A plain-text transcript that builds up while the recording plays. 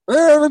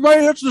Hey,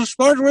 everybody, it's the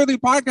Spongeworthy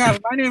Podcast.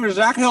 My name is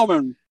Zach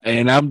Hillman.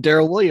 And I'm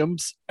Daryl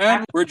Williams.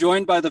 And we're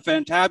joined by the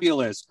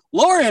fantabulous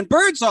Lauren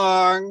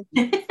Birdsong.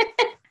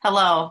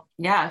 Hello.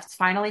 Yeah, it's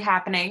finally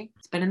happening.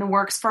 It's been in the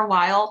works for a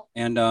while.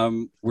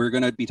 And we're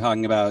going to be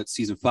talking about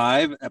Season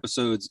 5,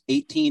 Episodes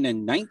 18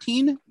 and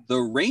 19, The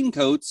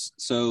Raincoats.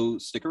 So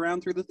stick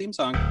around through the theme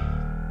song.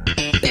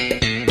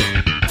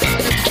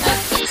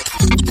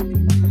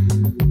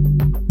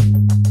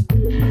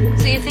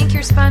 So you think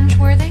you're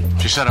sponge-worthy?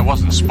 She said I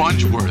wasn't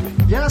sponge-worthy.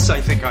 Yes,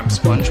 I think I'm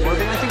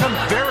sponge-worthy. I think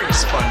I'm very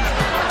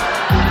sponge-worthy.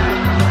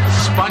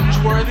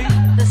 Sponge-worthy?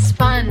 The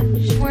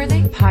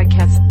Sponge-worthy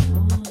Podcast.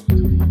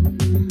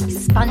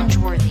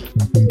 Sponge-worthy.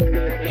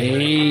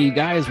 Hey,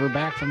 guys, we're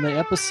back from the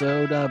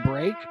episode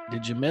break.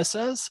 Did you miss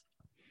us?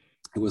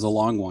 It was a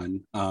long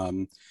one.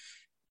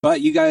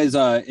 But you guys,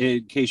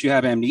 in case you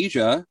have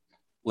amnesia,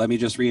 let me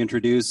just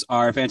reintroduce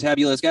our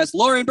fantabulous guest,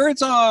 Lauren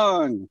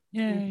Birdsong.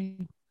 Yay.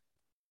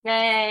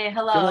 Yay.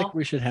 Hello. I feel like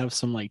we should have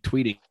some like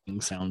tweeting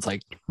sounds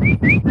like.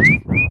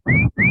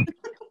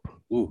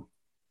 Ooh.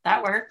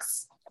 That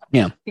works.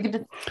 Yeah. You can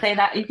just say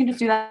that. You can just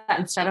do that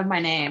instead of my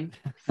name.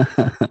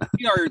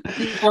 We'll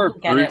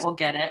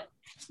get it.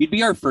 You'd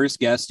be our first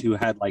guest who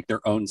had like their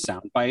own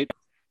soundbite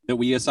that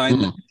we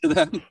assigned to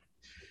them.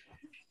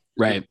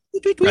 Right.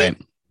 Right.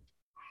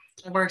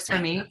 It works for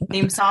me.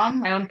 Theme song,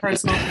 my own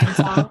personal theme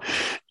song.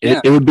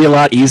 It would be a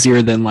lot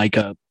easier than like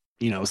a,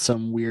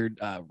 some weird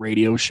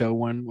radio show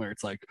one where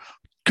it's like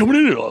coming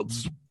in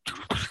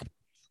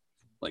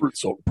like bird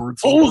song,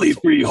 holy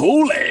three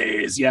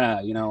holies. Yeah,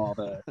 all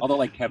the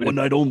like Kevin one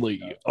night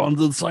only on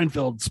the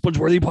Seinfeld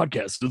Spongeworthy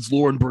Podcast. It's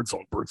Lauren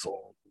Birdsong.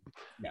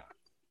 Yeah,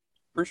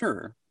 for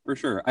sure.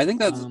 I think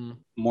that's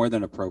more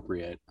than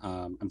appropriate.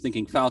 I'm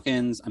thinking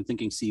falcons. I'm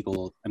thinking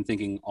seagull. I'm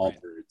thinking all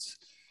birds.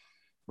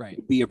 Right.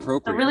 Would be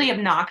appropriate. They're really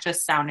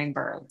obnoxious sounding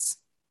birds.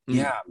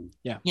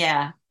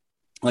 Yeah.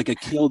 Like a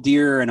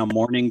killdeer and a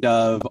mourning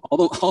dove.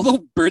 All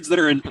the birds that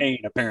are in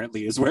pain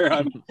apparently is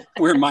where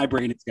my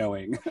brain is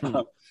going.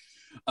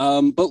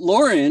 But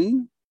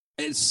Lauren,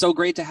 it's so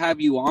great to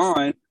have you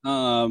on.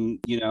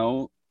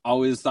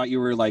 Always thought you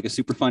were like a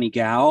super funny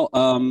gal.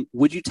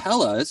 Would you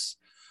tell us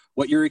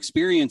what your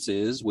experience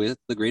is with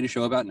The Greatest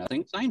Show About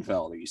Nothing,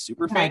 Seinfeld? Are you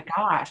super fan?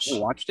 Oh my gosh.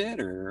 Watched it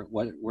or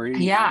what? Where?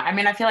 Yeah, I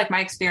mean, I feel like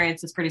my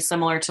experience is pretty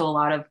similar to a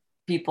lot of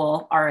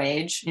people our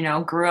age.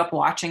 Grew up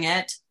watching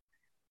it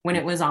when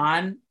it was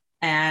on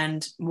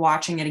and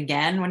watching it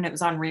again when it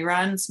was on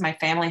reruns. My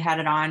family had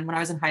it on when I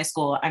was in high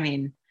school. I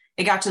mean,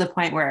 it got to the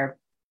point where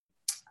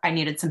I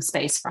needed some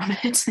space from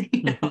it.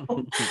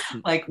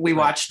 Like we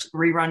watched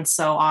reruns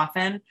so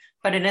often,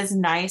 but it is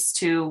nice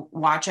to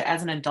watch it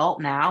as an adult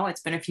now.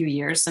 It's been a few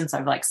years since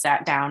I've like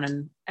sat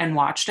down and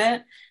watched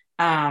it.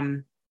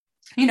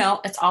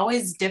 It's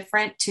always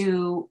different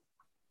you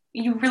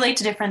relate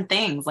to different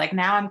things. Like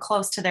now I'm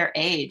close to their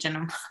age and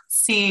I'm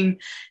seeing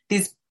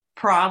these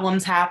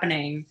problems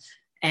happening,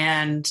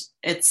 and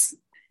it's,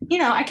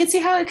 I could see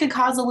how it could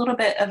cause a little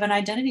bit of an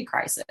identity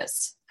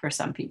crisis for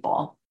some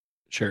people.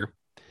 Sure.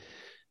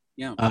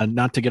 Yeah.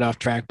 Not to get off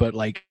track, but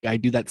like I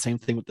do that same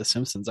thing with The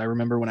Simpsons. I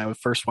remember when I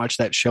first watched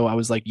that show, I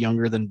was like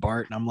younger than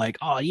Bart, and I'm like,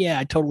 oh yeah,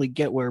 I totally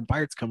get where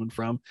Bart's coming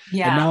from.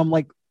 Yeah. And now I'm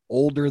like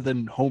older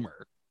than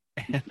Homer,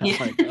 and I'm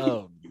like,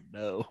 oh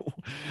no,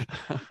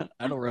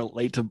 I don't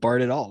relate to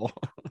Bart at all.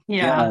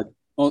 Yeah.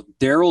 Well,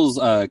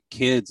 Daryl's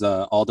kids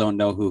all don't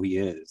know who he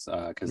is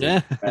because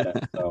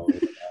so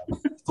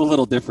it's a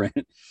little different.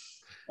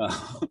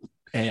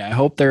 Hey, I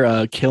hope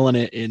they're killing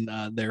it in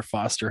their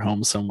foster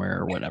home somewhere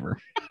or whatever.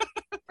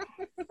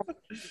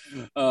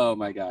 Oh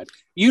my God!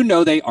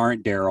 They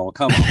aren't Daryl.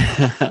 Come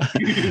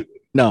on.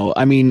 No,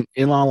 I mean,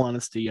 in all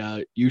honesty,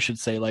 you should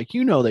say like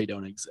they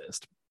don't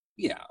exist.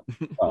 Yeah.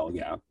 Oh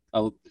yeah.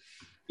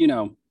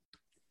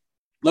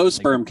 Low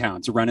sperm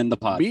counts running the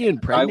pod. Be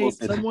impregnate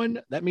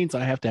someone, that means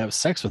I have to have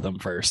sex with them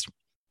first.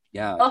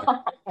 Yeah.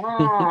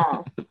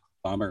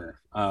 Bummer.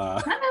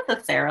 Not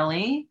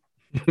necessarily.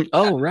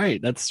 Oh,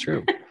 right. That's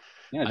true.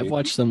 Yeah, I've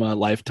watched some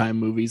Lifetime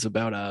movies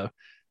about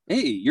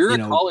hey, you're a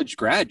college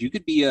grad. You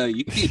could be a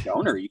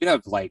donor. You could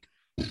have like.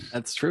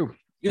 That's true.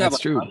 You could have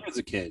hundreds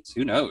of kids.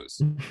 Who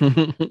knows?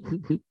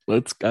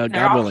 Let's They're God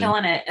all willing.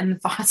 killing it in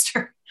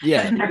foster.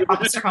 Yeah, in their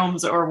foster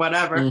homes or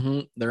whatever.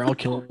 Mm-hmm. They're all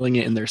killing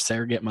it in their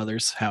surrogate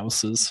mothers'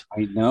 houses.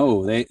 I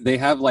know. They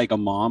have like a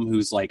mom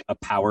who's like a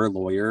power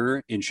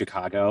lawyer in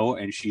Chicago,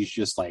 and she's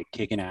just like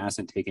kicking ass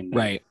and taking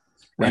right,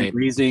 and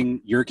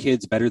raising your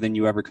kids better than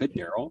you ever could,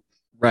 Daryl.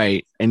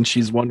 Right, and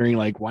she's wondering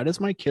like, why does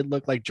my kid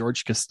look like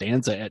George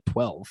Costanza at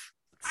 12?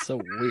 It's so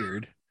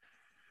weird.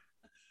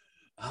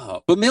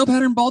 Oh, but male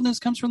pattern baldness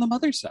comes from the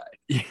mother's side.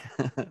 Yeah,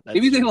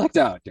 maybe they lucked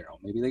out, Daryl.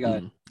 Maybe they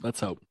got. Let's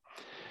hope.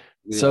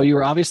 So you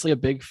were obviously a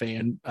big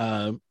fan,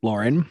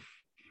 Lauren.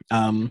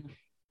 Do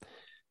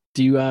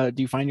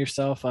you find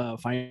yourself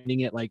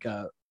finding it like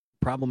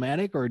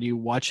problematic, or do you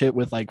watch it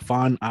with like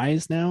fond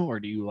eyes now, or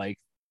do you like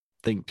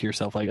think to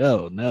yourself like,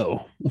 oh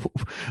no,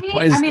 Me-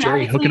 why is I mean,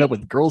 Jerry hooking honestly, up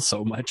with girls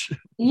so much?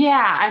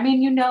 yeah, I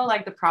mean,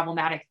 like the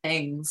problematic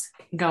things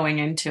going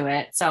into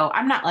it. So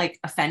I'm not like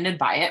offended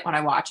by it when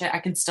I watch it. I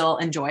can still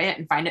enjoy it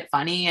and find it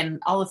funny.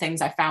 And all the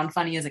things I found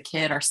funny as a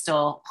kid are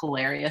still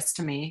hilarious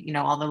to me.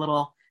 All the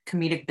little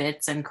comedic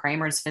bits and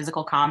Kramer's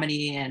physical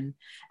comedy and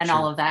Sure.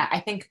 all of that. I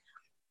think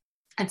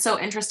it's so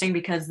interesting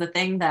because the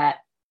thing that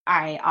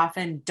I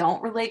often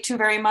don't relate to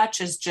very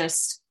much is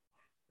just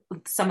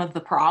some of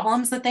the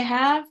problems that they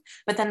have.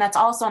 But then that's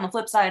also on the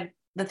flip side,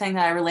 the thing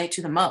that I relate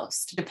to the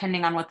most,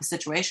 depending on what the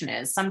situation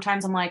is.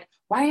 Sometimes I'm like,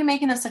 why are you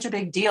making this such a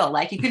big deal?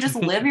 Like, you could just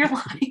live your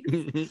life.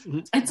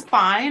 It's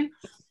fine.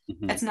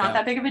 It's not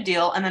that big of a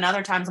deal. And then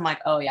other times I'm like,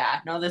 oh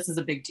yeah, no, this is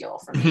a big deal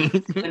for me,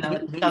 even though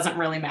it doesn't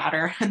really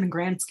matter in the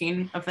grand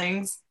scheme of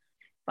things.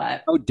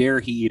 But how dare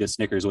he eat a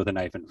Snickers with a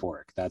knife and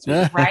fork? That's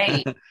what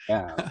right.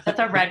 Yeah. That's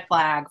a red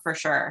flag for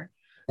sure.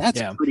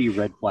 That's pretty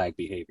red flag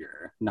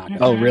behavior. Not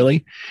gonna Oh,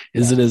 really?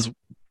 Is it as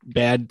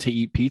bad to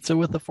eat pizza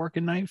with a fork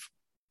and knife?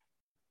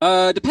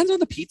 Depends on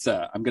the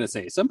pizza, I'm gonna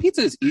say. Some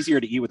pizza is easier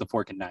to eat with a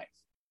fork and knife.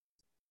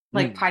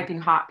 Like piping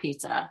hot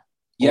pizza.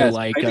 Yes,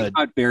 like piping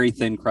hot, very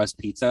thin crust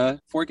pizza.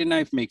 Fork and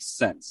knife makes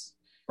sense.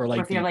 Or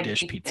like if you're deep like dish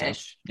deep pizza.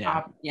 dish.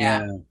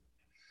 Yeah.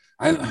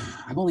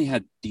 I've only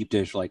had deep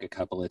dish like a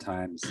couple of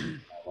times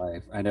in my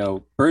life. I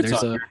know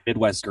Birdsong, you're a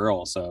Midwest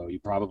girl, so you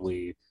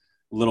probably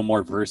a little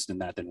more versed in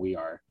that than we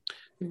are.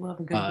 We love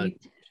a good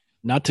deep dish.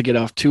 Not to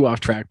get too off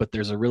track, but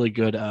there's a really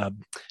good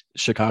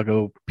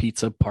Chicago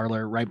pizza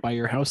parlor right by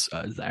your house,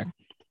 Zach.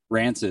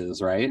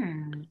 Rance's, right?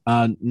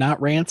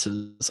 Not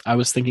Rance's. I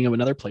was thinking of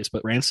another place,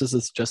 but Rance's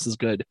is just as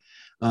good.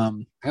 I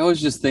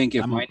always just think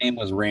if my name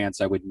was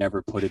Rance, I would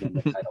never put it in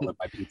the title of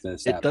my pizza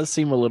establishment. It does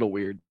seem a little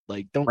weird.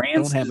 Like don't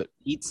have it.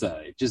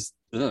 Pizza. It just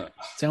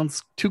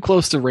sounds too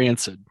close to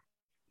rancid.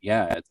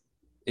 Yeah,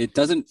 it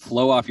doesn't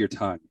flow off your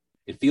tongue.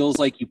 It feels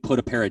like you put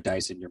a pair of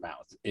dice in your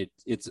mouth.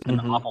 It's an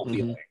awful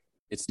feeling.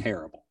 It's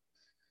terrible.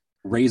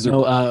 Razor.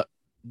 No,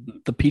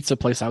 the pizza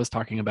place I was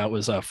talking about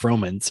was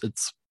Froman's.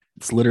 It's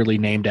literally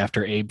named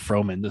after Abe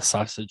Froman, the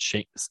sausage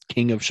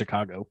king of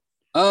Chicago.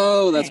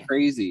 Oh, that's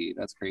crazy.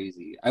 That's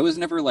crazy. I was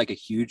never like a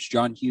huge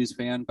John Hughes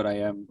fan, but I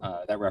am.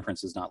 That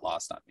reference is not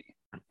lost on me.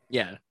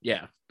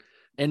 Yeah.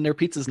 And their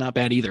pizza's not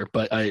bad either,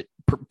 but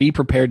be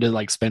prepared to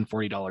like spend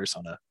 $40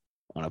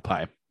 on a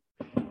pie.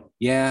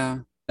 Yeah,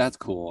 that's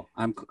cool.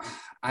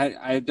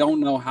 I don't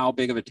know how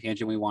big of a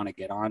tangent we want to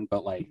get on,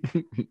 but like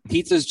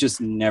pizza's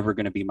just never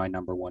going to be my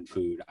number one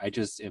food. I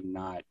just am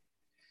not.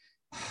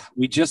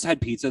 We just had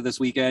pizza this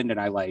weekend, and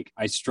I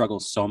struggle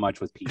so much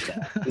with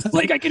pizza. It's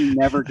like I can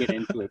never get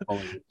into it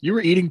fully. You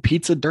were eating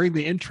pizza during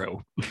the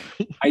intro.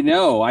 I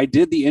know. I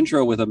did the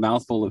intro with a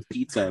mouthful of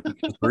pizza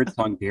because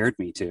Birdsong dared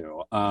me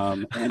to.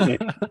 I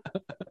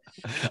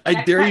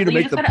dare you to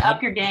make the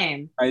up your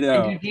game. I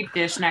know. And do deep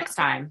dish next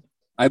time.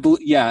 I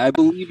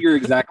believe your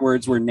exact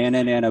words were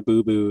 "nana nana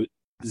boo boo."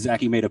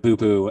 Zachy made a boo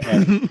boo,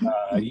 and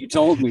you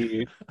told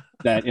me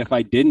that if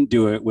I didn't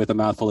do it with a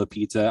mouthful of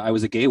pizza, I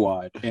was a gay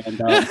wad,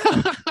 and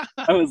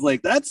I was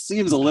like, that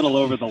seems a little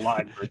over the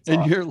line.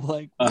 And you're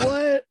like,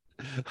 what?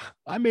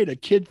 I made a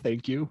kid,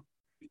 thank you.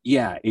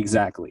 Yeah,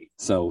 exactly.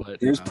 So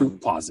there's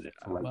proof positive.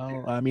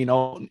 Well, I mean,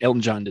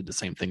 Elton John did the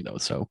same thing though.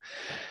 So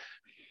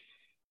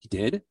he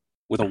did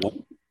with a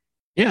woman.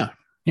 Yeah,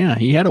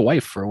 he had a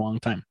wife for a long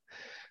time.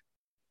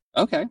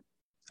 Okay,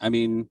 I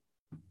mean,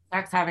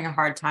 Zach's having a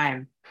hard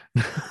time.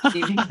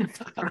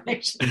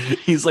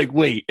 He's like,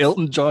 wait,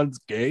 Elton John's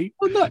gay?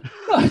 Well, no.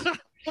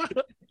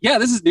 Yeah,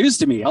 this is news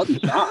to me. Elton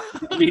John.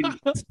 I mean,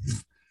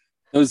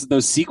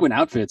 those sequin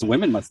outfits,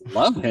 women must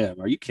love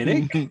him. Are you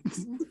kidding?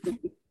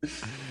 The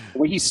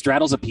way he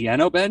straddles a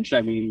piano bench.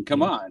 I mean,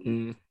 come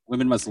on.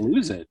 Women must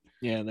lose it.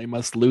 Yeah, they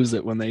must lose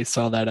it when they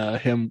saw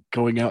that him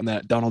going out in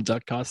that Donald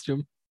Duck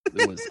costume.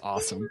 It was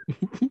awesome.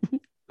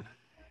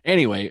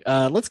 Anyway,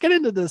 let's get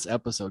into this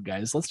episode,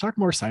 guys. Let's talk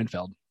more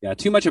Seinfeld. Yeah,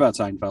 too much about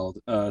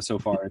Seinfeld so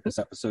far in this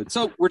episode.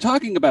 So we're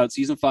talking about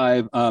season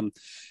 5.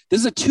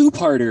 This is a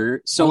two-parter.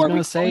 So I was going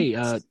to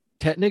say,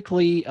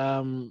 technically,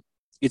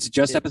 it's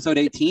just episode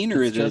 18,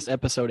 or is it just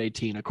episode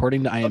 18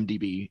 according to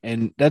IMDb,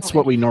 and that's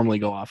what we normally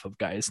go off of,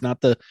 guys,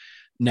 not the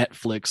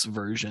Netflix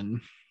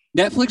version.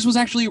 Netflix was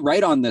actually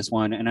right on this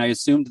one, and I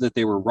assumed that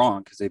they were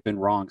wrong because they've been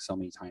wrong so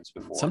many times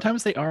before.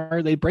 Sometimes they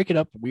are. They break it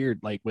up weird,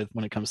 like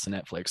when it comes to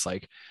Netflix.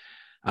 Like,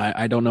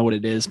 I don't know what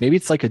it is. Maybe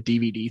it's like a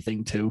DVD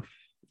thing too.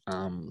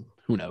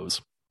 Who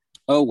knows?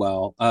 Oh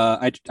well.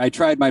 I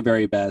tried my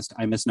very best.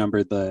 I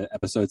misnumbered the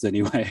episodes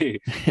anyway.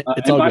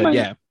 It's all good.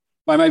 Yeah.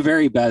 By my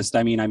very best,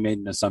 I mean I made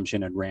an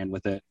assumption and ran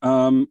with it.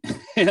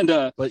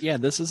 But yeah,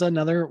 this is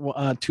another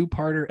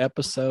two-parter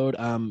episode.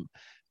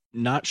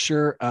 Not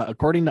sure.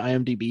 According to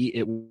IMDb,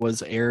 it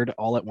was aired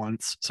all at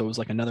once, so it was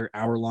like another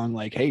hour long.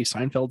 Like, hey,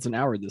 Seinfeld's an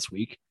hour this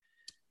week.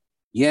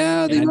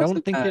 Yeah, I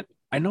don't think it.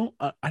 I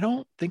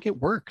don't think it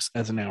works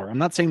as an hour. I'm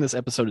not saying this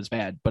episode is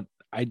bad, but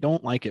I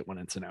don't like it when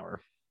it's an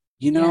hour.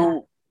 You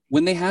know,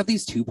 when they have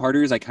these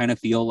two-parters, I kind of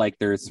feel like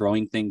they're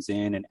throwing things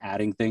in and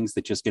adding things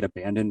that just get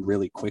abandoned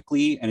really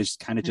quickly, and it's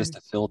kind of just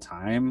to fill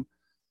time.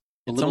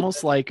 It's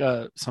almost like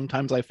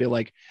sometimes I feel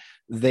like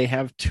they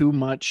have too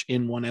much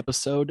in one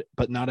episode,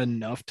 but not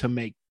enough to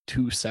make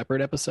two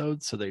separate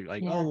episodes. So they're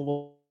like, oh,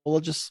 well, we'll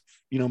just,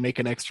 make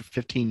an extra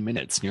 15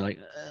 minutes. And you're like,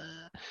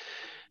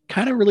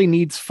 kind of really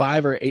needs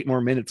 5 or 8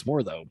 more minutes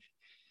more, though.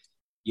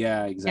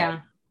 Yeah, exactly.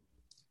 Yeah.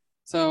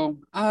 So,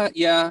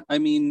 I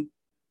mean,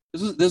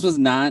 this was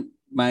not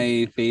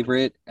my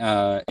favorite.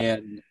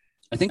 And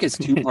I think as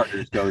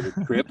two-parters go,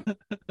 the trip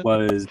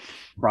was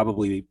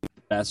probably the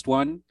best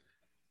one.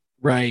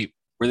 Right.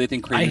 Where they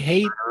think Kramer's I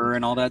hate her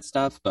and all that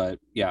stuff, but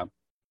yeah.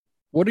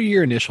 What are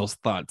your initial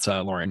thoughts,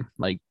 Lauren?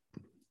 Like,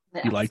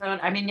 the episode,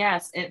 I mean,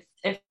 yes, it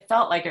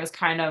felt like it was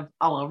kind of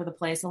all over the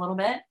place a little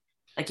bit.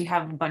 Like you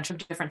have a bunch of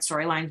different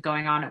storylines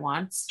going on at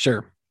once.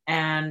 Sure.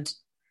 And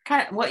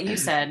kind of what you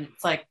said,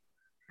 it's like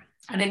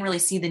I didn't really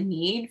see the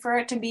need for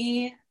it to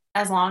be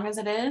as long as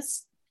it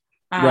is.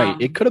 Right.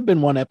 It could have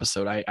been one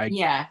episode.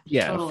 Yeah,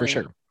 totally. For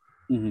sure.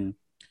 Mm-hmm.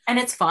 And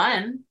it's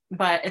fun,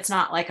 but it's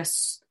not like a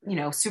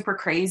super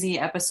crazy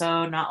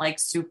episode, not like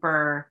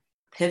super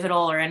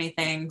pivotal or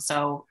anything.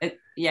 So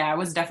I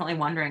was definitely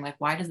wondering, like,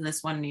 why does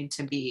this one need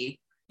to be?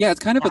 Yeah, it's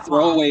kind of a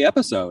throwaway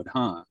episode,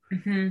 huh?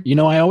 Mm-hmm.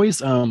 I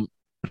always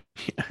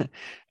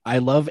I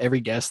love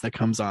every guest that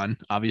comes on.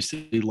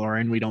 Obviously,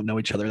 Lauren, we don't know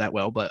each other that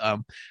well, but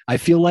I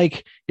feel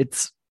like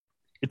it's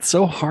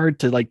so hard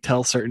to like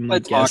tell certain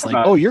guests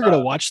like, oh, you're gonna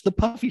watch the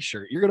puffy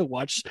shirt, you're gonna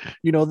watch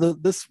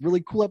this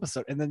really cool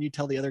episode, and then you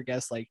tell the other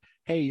guests like,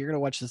 hey, you're gonna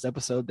watch this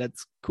episode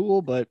that's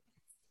cool but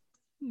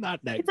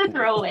not that it's cool. A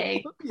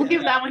throwaway. We'll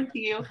give that one to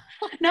you.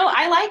 No,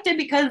 I liked it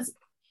because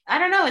I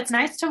don't know, it's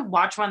nice to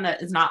watch one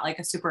that is not like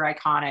a super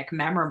iconic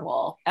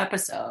memorable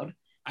episode.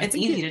 It's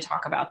easy to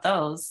talk about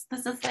those.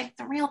 This is like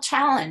the real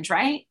challenge,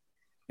 right?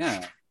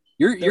 Yeah.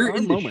 You're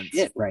in the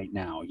shit right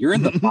now. You're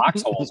in the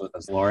foxholes with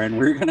us, Lauren.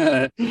 We're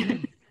gonna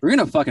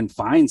fucking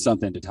find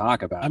something to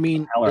talk about. I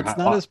mean, it's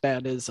not as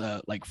bad as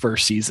like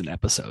first season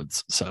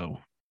episodes. So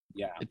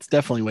yeah, it's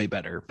definitely way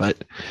better.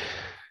 But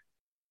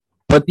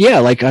yeah,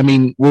 like I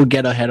mean, we'll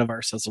get ahead of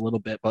ourselves a little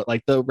bit. But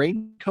like the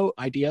raincoat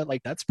idea,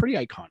 like that's pretty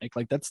iconic.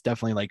 Like that's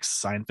definitely like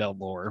Seinfeld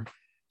lore.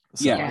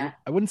 So yeah,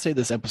 I wouldn't say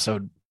this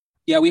episode.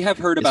 Yeah, we have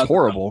heard about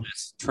horrible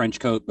trench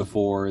coat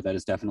before. That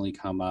has definitely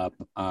come up.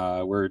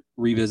 We're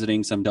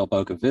revisiting some Del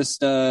Boca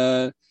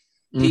Vista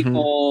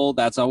people. Mm-hmm.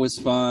 That's always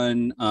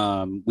fun.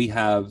 We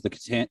have the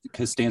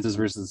Costanzas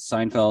versus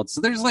Seinfeld. So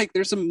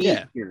there's some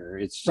meat here.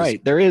 It's just...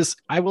 right. There is.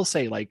 I will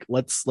say, like,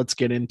 let's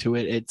get into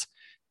it.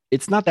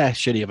 It's not that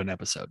shitty of an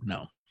episode.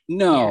 No.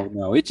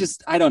 It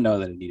just, I don't know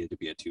that it needed to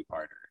be a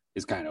 2-parter.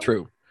 Is kind of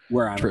true.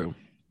 Where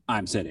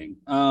I'm sitting.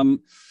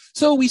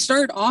 So we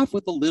start off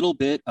with a little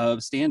bit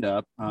of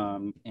stand-up,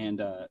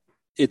 and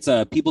it's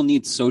people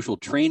need social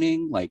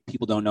training, like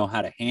people don't know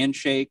how to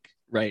handshake.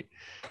 Right.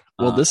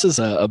 Well, this is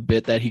a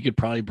bit that he could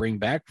probably bring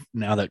back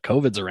now that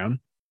COVID's around.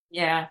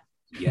 Yeah.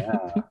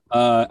 Yeah.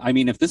 I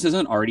mean, if this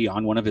isn't already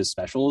on one of his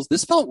specials,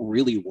 this felt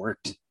really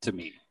worked to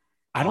me.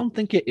 I don't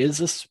think it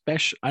is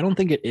I don't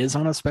think it is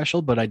on a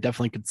special, but I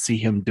definitely could see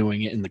him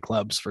doing it in the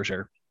clubs for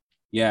sure.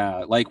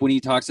 Yeah. Like when he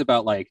talks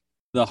about like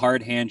the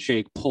hard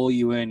handshake, pull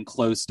you in,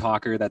 close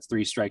talker, that's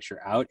 3 strikes,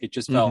 you're out. It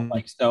just felt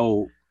like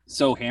so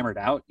hammered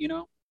out,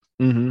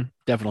 Mm-hmm.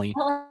 Definitely.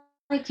 Well,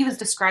 like he was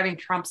describing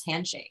Trump's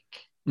handshake.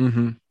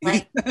 Mm-hmm.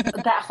 Like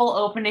that whole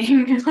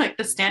opening, like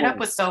the stand-up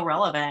was so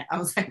relevant. I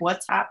was like,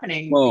 what's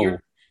happening? Whoa,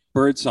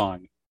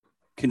 Birdsong.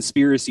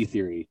 Conspiracy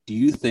theory. Do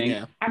you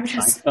think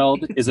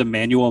Seinfeld is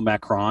Emmanuel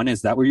Macron?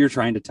 Is that what you're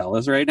trying to tell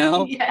us right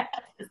now? Yes.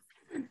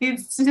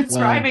 He's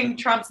describing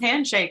Trump's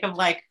handshake of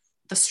like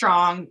the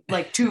strong,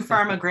 like too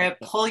firm a grip,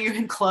 pull you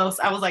in close.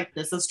 I was like,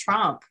 this is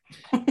Trump.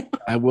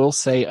 I will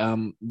say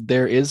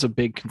there is a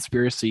big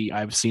conspiracy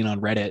I've seen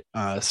on Reddit,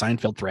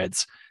 Seinfeld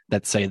threads,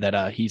 that say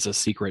that he's a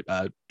secret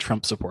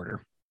Trump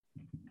supporter.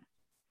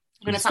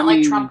 And it's not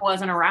like Trump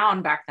wasn't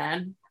around back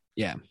then.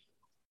 Yeah.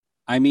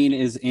 I mean,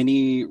 is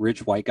any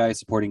rich white guy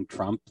supporting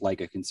Trump like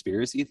a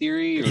conspiracy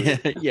theory? Or...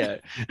 yeah.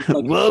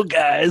 Well,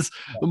 guys,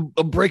 I'm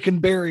breaking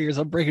barriers.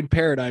 I'm breaking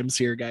paradigms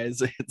here,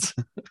 guys.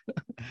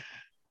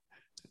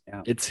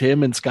 It's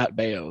him and Scott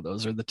Baio.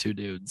 Those are the 2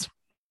 dudes.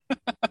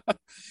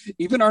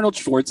 Even Arnold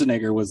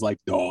Schwarzenegger was like,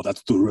 "No,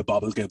 that's too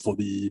Republican for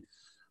me."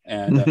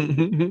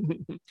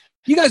 And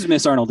you guys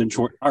miss Arnold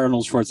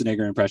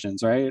Schwarzenegger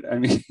impressions, right? I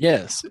mean,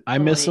 yes, I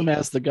miss him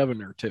as the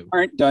governor too.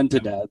 Aren't done to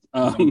death.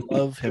 I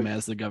love him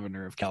as the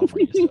governor of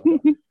California. So.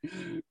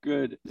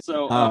 Good.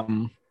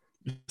 So,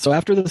 so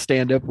after the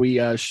stand-up,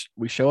 we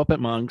show up at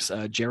Monk's.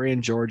 Jerry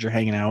and George are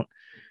hanging out.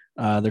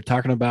 They're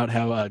talking about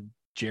how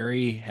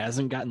Jerry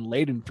hasn't gotten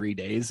laid in 3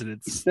 days, and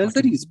it says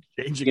that he's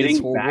changing his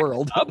whole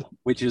world, up,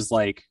 which is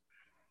like,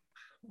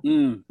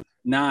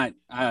 not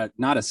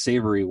a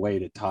savory way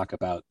to talk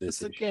about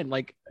this. Again,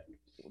 like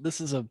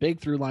this is a big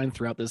through line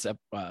throughout this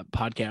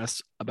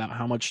podcast about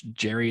how much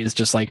Jerry is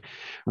just like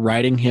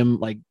writing him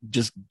like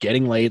just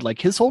getting laid.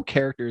 Like his whole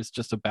character is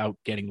just about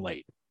getting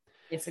laid,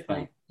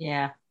 basically.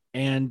 Yeah,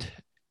 and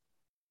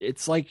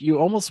it's like you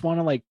almost want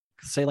to like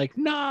say like,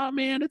 nah,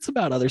 man, it's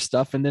about other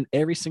stuff. And then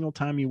every single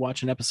time you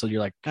watch an episode, you're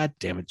like, God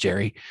damn it,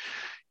 Jerry,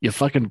 You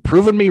fucking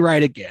proven me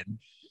right again.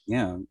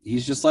 Yeah,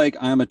 he's just like,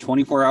 I'm a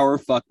 24-hour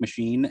fuck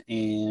machine,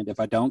 and if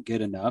I don't get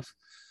enough,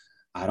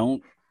 I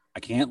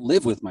can't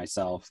live with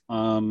myself.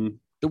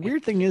 The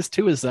weird thing is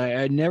too is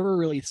I never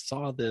really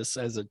saw this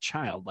as a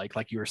child,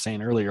 like you were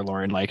saying earlier,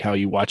 Lauren, like how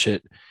you watch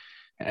it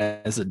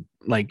as a,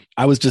 like,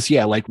 I was just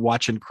like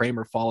watching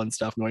Kramer fall and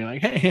stuff, going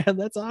like, hey,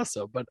 that's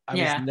awesome, but I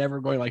was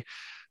never going like,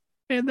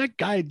 man, that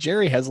guy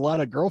Jerry has a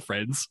lot of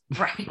girlfriends,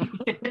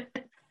 right?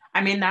 I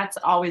mean, that's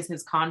always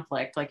his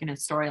conflict, like in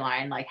his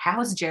storyline, like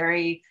how is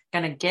Jerry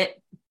gonna get,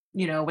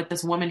 with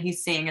this woman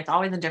he's seeing? It's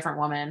always a different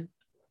woman.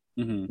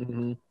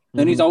 And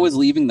he's always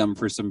leaving them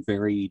for some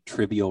very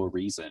trivial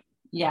reason.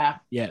 Yeah.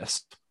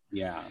 Yes.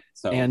 Yeah.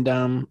 So and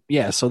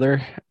so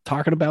they're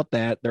talking about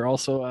that. They're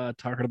also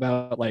talking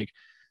about like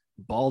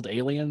bald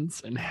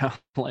aliens and how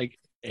like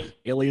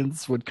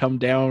aliens would come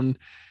down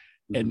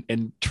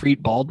and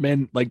treat bald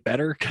men like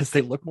better because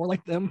they look more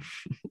like them.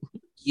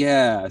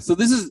 Yeah. So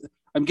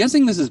I'm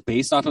guessing this is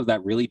based off of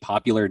that really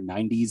popular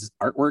 90s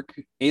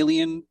artwork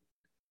Alien,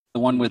 the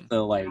one with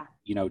the like,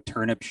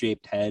 turnip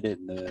shaped head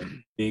and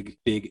the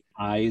big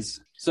eyes.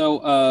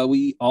 So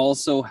we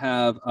also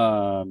have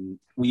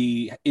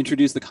we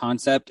introduced the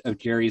concept of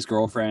Jerry's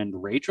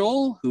girlfriend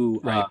Rachel,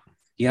 who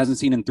he hasn't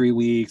seen in 3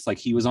 weeks. Like,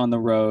 he was on the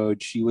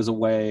road, she was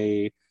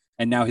away,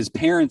 and now his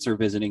parents are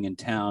visiting in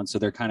town, so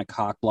they're kind of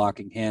cock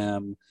blocking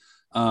him.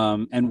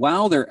 And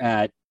while they're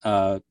at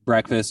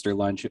breakfast or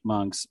lunch at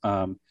Monk's,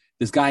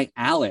 this guy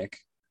Alec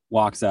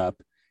walks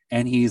up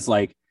and he's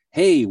like,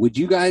 hey, would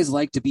you guys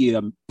like to be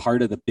a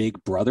part of the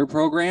Big Brother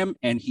program?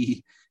 And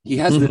he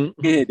has this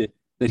kid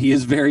that he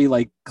is very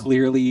like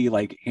clearly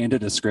like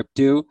handed a script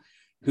to,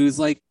 who's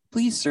like,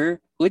 please, sir,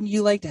 wouldn't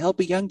you like to help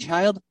a young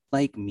child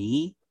like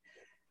me?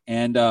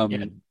 And I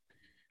mean,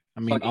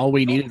 all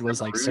we needed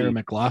was like Sarah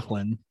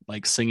McLachlan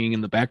like singing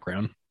in the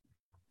background.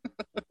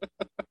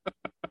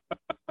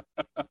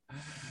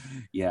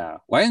 Yeah,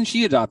 why didn't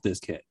she adopt this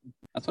kid?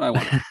 That's what I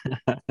want.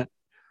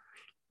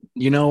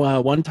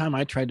 One time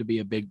I tried to be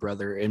a Big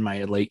Brother in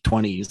my late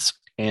 20s,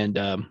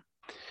 and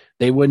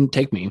they wouldn't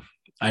take me.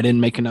 I didn't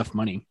make enough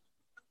money.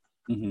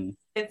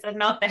 It said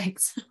no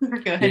thanks. We're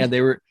good. Yeah, they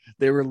were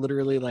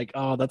literally like,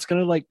 oh, that's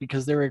gonna like,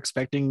 because they were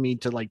expecting me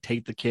to like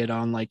take the kid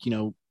on like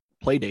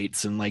play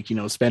dates and like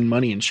spend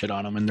money and shit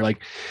on them, and they're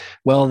like,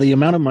 well, the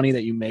amount of money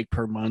that you make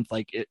per month,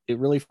 like it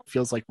really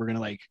feels like we're gonna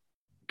like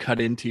cut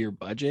into your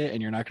budget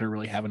and you're not going to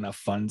really have enough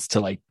funds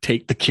to like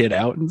take the kid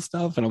out and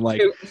stuff. And I'm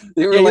like,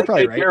 they were like,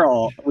 hey, right.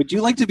 Carol, would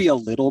you like to be a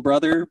little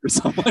brother for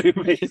someone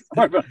who makes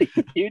more money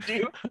than you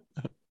do?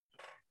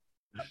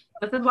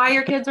 This is why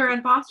your kids are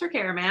in foster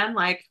care, man.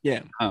 Like,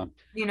 yeah, but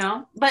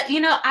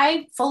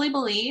I fully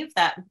believe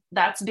that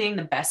that's being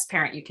the best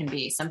parent you can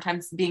be.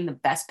 Sometimes being the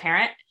best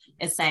parent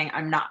is saying,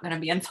 I'm not going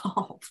to be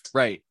involved.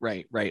 Right.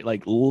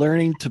 Like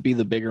learning to be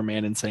the bigger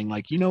man and saying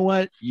like, you know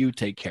what, you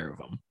take care of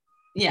them.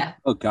 Yeah.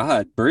 Oh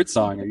God,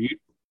 Birdsong, are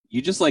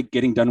you just like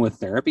getting done with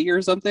therapy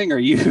or something? Are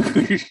you?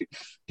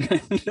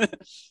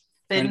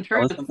 Been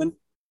true.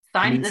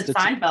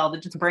 Seinfeld,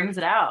 it just brings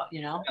it out.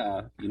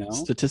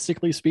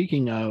 Statistically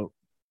speaking,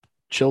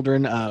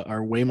 children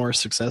are way more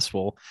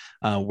successful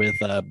with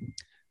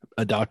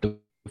adoptive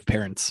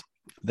parents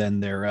than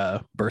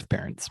their birth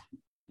parents.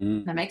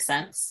 That makes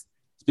sense.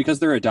 It's because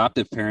their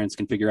adoptive parents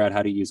can figure out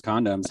how to use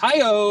condoms.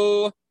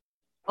 Hi-oh!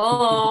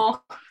 Oh.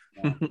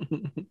 Yeah.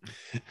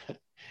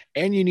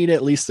 And you need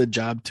at least a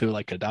job to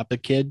like adopt a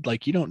kid.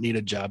 Like, you don't need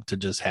a job to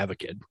just have a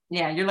kid.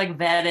 Yeah, you're like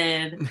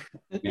vetted.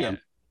 Yeah.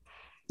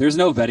 There's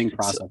no vetting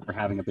process for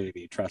having a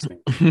baby. Trust me.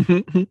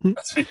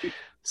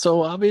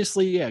 So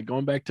obviously,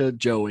 going back to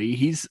Joey,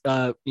 he's,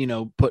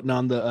 putting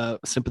on the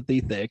sympathy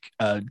thick.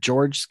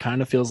 George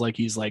kind of feels like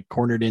he's like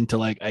cornered into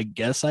like, I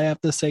guess I have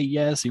to say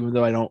yes, even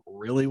though I don't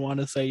really want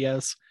to say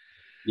yes.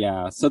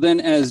 Yeah. So then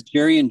as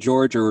Jerry and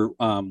George are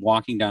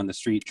walking down the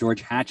street,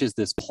 George hatches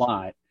this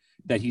plot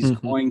that he's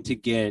going to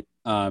get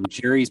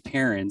Jerry's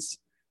parents,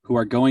 who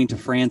are going to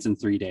France in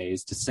 3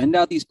 days, to send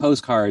out these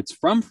postcards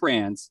from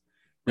France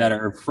that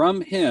are from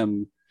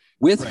him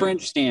with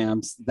French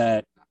stamps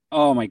that,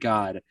 oh my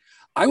God.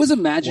 I was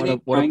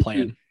imagining what a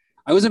plan.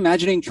 I was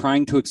imagining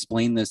trying to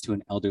explain this to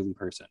an elderly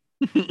person.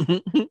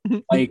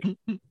 like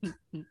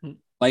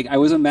I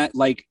was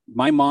like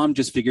my mom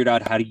just figured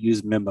out how to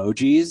use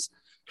memojis.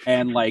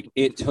 And like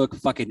it took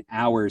fucking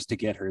hours to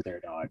get her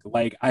there, dog.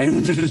 Like I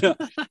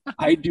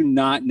do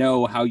not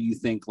know how you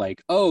think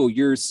like, oh,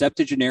 your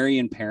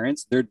septuagenarian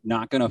parents, they're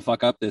not gonna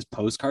fuck up this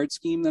postcard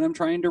scheme that I'm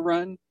trying to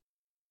run.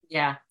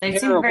 Yeah, they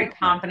seem very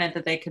confident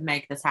that they could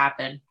make this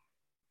happen.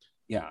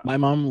 Yeah, my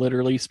mom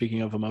literally,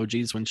 speaking of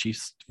emojis, when she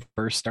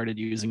first started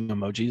using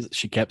emojis,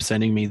 she kept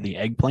sending me the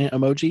eggplant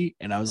emoji,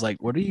 and I was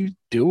like, "What are you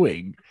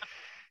doing?"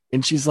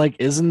 And she's like,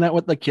 isn't that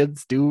what the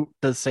kids do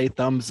to say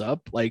thumbs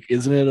up? Like,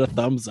 isn't it a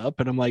thumbs up?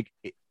 And I'm like,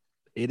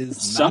 it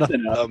is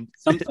something not up,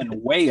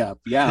 something way up.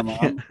 Yeah,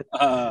 Mom.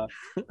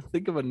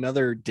 Think of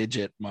another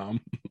digit,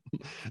 Mom.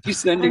 She's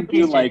sending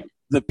you like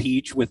the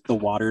peach with the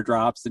water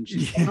drops, and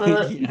she's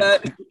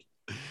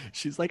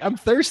She's like, I'm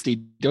thirsty.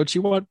 Don't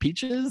you want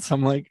peaches?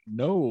 I'm like,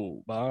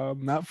 no,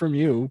 Mom, not from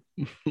you.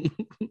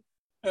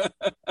 I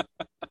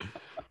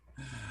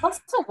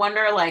also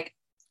wonder, like,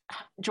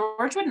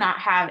 George would not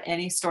have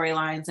any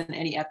storylines in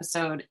any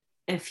episode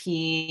if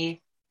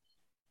he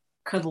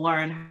could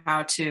learn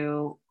how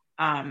to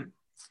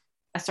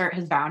assert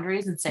his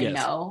boundaries and say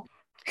no.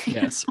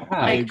 Yes,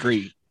 I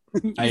agree.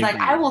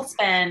 I will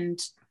spend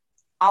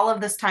all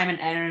of this time and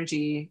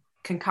energy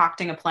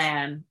concocting a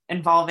plan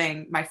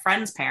involving my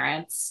friend's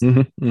parents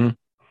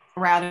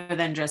rather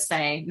than just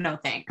say no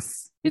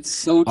thanks. It's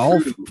so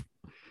true.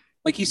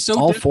 Like, he's so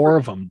all desperate. 4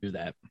 of them do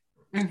that.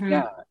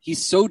 Yeah,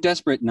 he's so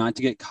desperate not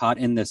to get caught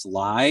in this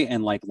lie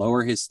and like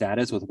lower his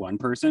status with one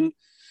person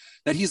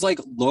that he's like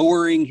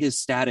lowering his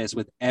status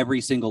with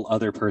every single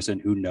other person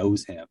who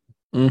knows him.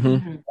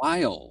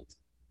 Wild.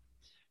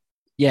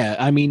 Yeah,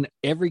 I mean,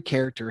 every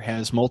character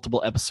has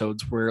multiple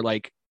episodes where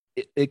like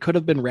it could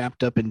have been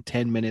wrapped up in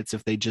 10 minutes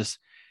if they just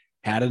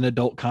had an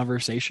adult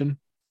conversation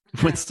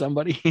with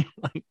somebody.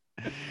 Like,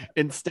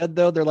 instead,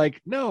 though, they're like,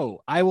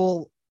 no, I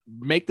will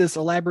make this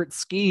elaborate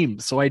scheme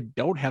so I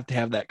don't have to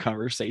have that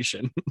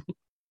conversation.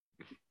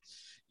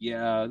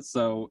 Yeah,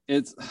 so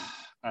it's,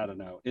 I don't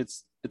know,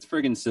 it's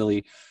friggin'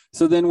 silly.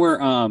 So then we're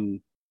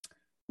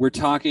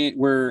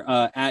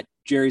at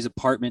Jerry's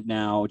apartment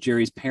now.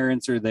 Jerry's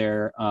parents are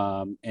there,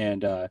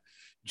 and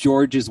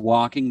George is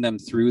walking them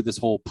through this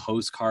whole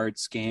postcard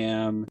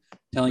scam,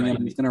 telling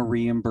them he's going to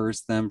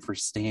reimburse them for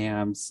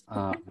stamps.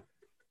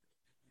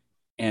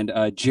 And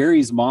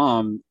Jerry's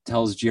mom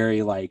tells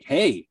Jerry, like,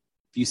 hey,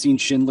 have you seen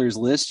Schindler's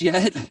List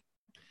yet?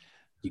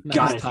 You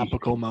got a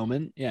topical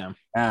moment. Yeah.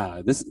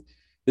 Yeah.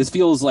 This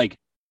feels like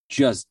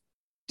just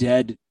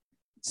dead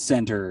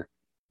center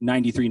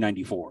 93,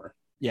 94.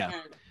 Yeah.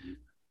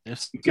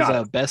 This is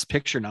a Best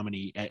Picture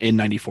nominee in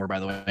 94, by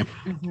the way.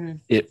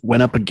 It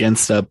went up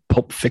against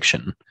Pulp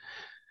Fiction.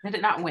 Did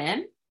it not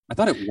win? I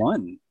thought it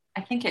won.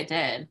 I think it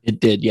did.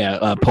 It did,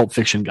 yeah. Pulp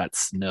Fiction got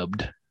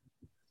snubbed.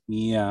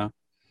 Yeah.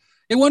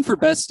 It won for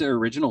Best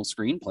Original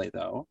Screenplay,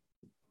 though.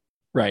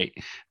 Right.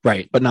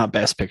 But not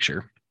Best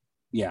Picture.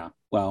 Yeah.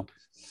 Well,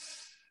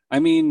 I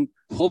mean,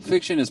 Pulp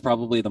Fiction is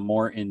probably the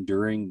more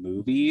enduring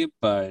movie,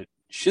 but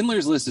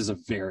Schindler's List is a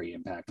very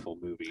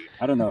impactful movie.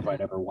 I don't know if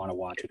I'd ever want to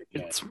watch it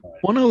again. It's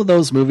one of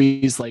those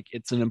movies, like,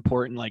 it's an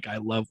important, like, I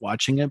love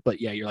watching it,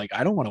 but yeah, you're like,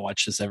 I don't want to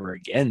watch this ever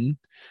again.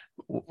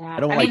 Yeah.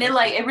 I mean,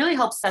 it really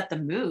helps set the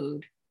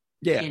mood.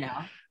 Yeah. You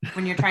know,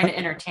 when you're trying to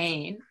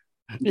entertain.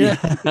 Yeah.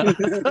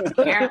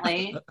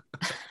 Apparently.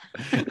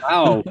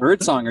 Wow,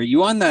 Birdsong, are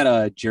you on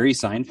that Jerry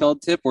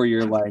Seinfeld tip where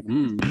you're like,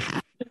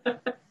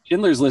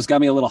 Schindler's List got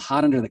me a little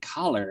hot under the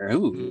collar.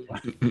 Ooh.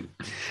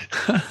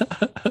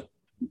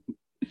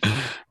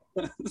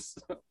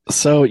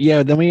 So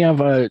yeah, then we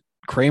have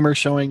Kramer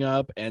showing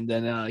up, and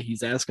then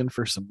he's asking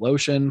for some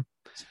lotion.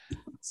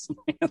 Some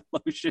hand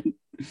lotion.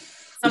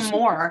 Some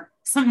more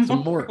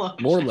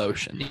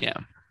lotion. Yeah.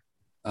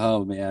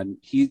 Oh man,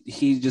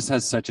 he just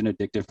has such an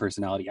addictive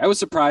personality. I was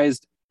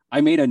surprised.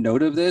 I made a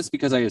note of this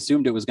because I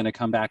assumed it was going to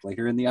come back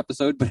later in the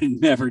episode, but it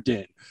never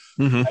did.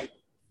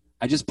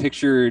 I just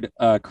pictured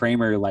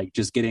Kramer like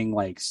just getting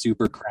like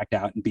super cracked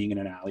out and being in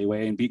an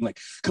alleyway and being like,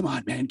 "Come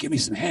on, man, give me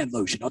some hand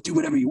lotion. I'll do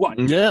whatever you want."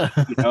 Yeah,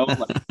 you know,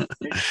 like,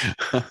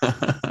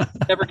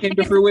 never came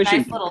to fruition.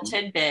 Nice little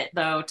tidbit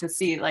though to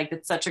see, like,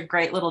 it's such a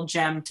great little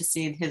gem to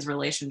see his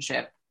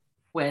relationship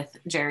with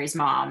Jerry's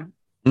mom.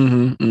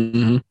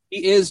 He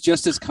is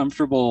just as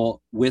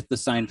comfortable with the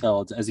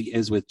Seinfelds as he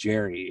is with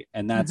Jerry,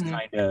 and that's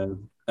kind of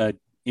an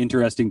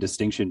interesting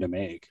distinction to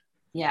make.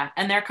 Yeah,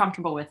 and they're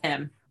comfortable with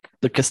him.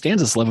 The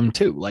Costanzas love him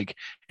too. Like,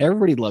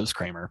 everybody loves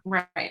Kramer.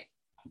 Right.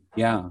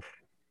 Yeah.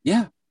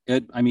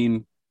 I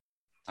mean,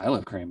 I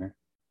love Kramer.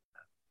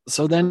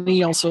 So then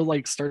he also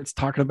like starts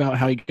talking about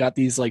how he got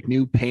these like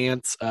new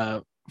pants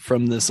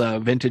from this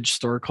vintage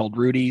store called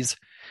Rudy's,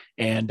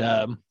 and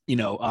you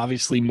know,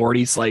 obviously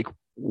Morty's like,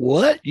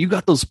 "What? You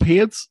got those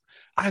pants?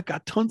 I've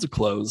got tons of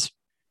clothes."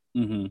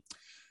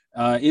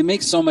 It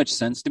makes so much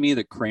sense to me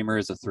that Kramer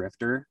is a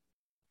thrifter.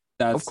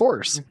 Of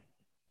course.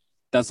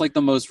 That's like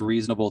the most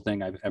reasonable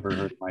thing I've ever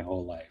heard in my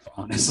whole life,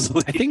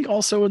 honestly. I think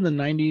also in the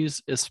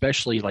 90s,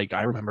 especially, like,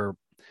 I remember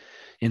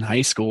in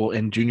high school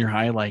and junior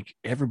high, like,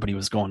 everybody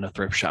was going to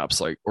thrift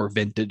shops, like, or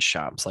vintage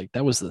shops. Like,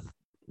 that was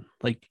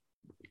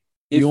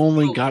you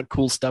only got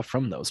cool stuff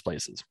from those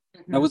places.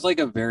 That was like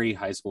a very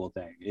high school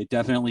thing. It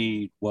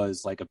definitely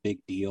was like a big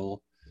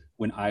deal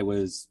when I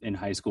was in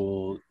high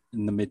school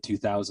in the mid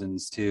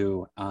 2000s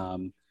too.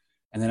 And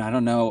then I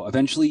don't know,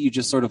 eventually you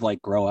just sort of like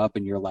grow up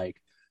and you're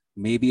like,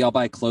 maybe I'll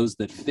buy clothes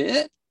that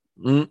fit.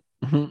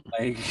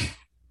 Like,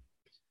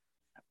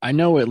 I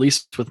know, at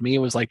least with me, it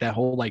was like that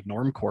whole like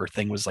normcore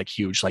thing was like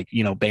huge. Like,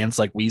 you know, bands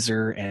like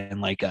Weezer and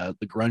like the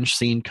grunge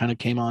scene kind of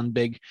came on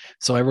big.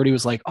 So everybody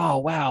was like, "Oh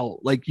wow,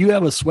 like you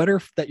have a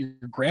sweater that your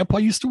grandpa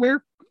used to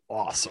wear?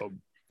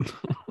 Awesome."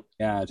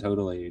 Yeah,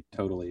 totally.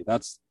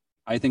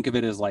 I think of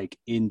it as like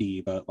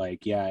indie, but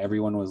like, yeah,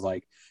 everyone was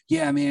like,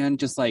 "Yeah, man,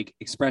 just like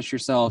express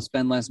yourself,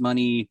 spend less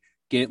money,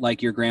 get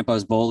like your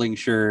grandpa's bowling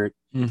shirt."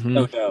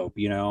 So dope,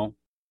 you know?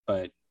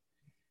 But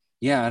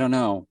yeah, I don't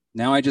know.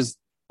 Now I just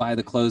buy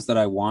the clothes that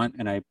I want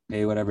and I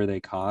pay whatever they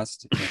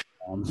cost.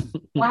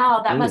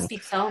 Wow, that must be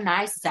so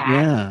nice, Zach.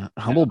 Yeah,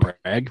 humble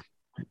brag.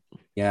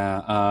 Yeah,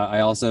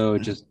 I also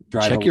just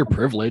drive. Check your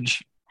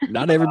privilege.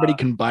 Not everybody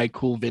can buy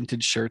cool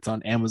vintage shirts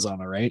on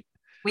Amazon, all right?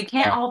 We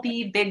can't all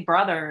be big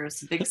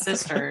brothers, big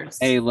sisters.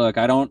 Hey, look,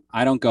 I don't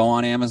go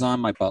on Amazon.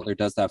 My butler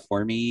does that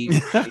for me.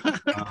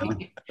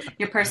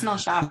 Your personal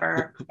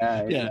shopper.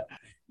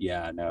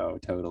 Yeah, no,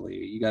 totally.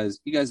 You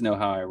guys know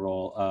how I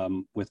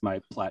roll with my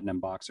platinum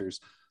boxers.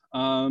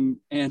 And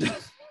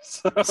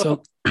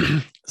so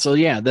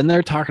yeah, then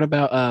they're talking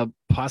about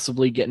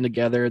possibly getting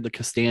together, the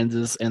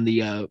Costanzas and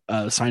the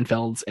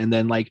Seinfelds, and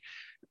then like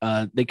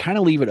they kind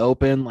of leave it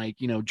open, like,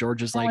 you know,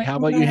 George is like, how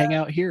about you hang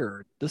out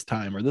here this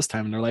time,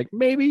 and they're like,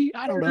 maybe,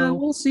 I don't know,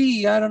 we'll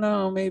see, I don't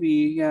know,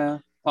 maybe, yeah,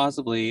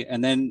 possibly.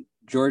 And then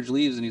George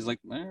leaves and he's like,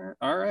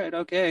 all right,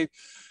 okay.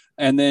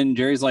 And then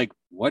Jerry's like,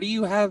 what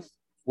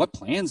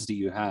plans do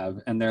you have?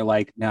 And they're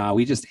like, nah,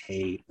 we just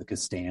hate the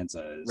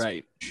Costanzas.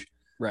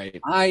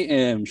 Right. I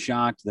am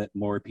shocked that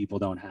more people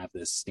don't have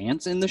this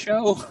stance in the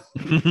show.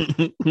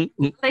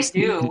 They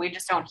do. We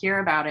just don't hear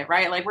about it,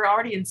 right? Like, we're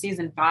already in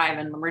season 5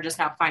 and we're just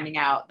now finding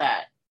out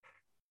that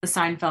the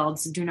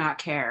Seinfelds do not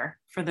care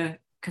for the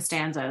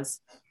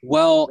Costanzas.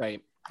 Well,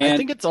 right. I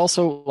think it's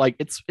also like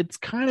it's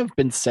kind of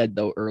been said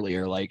though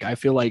earlier. Like, I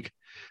feel like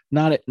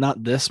not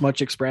this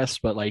much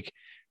expressed, but like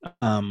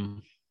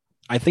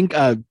I think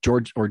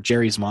George or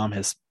Jerry's mom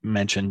has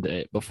mentioned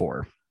it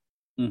before.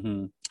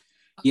 Mm-hmm.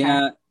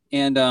 Yeah.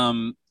 And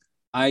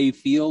I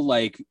feel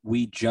like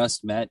we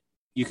just met,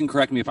 you can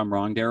correct me if I'm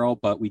wrong, Daryl,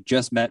 but we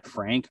just met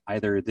Frank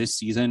either this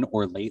season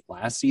or late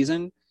last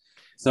season.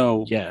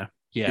 So yeah,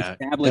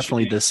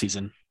 definitely this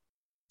season.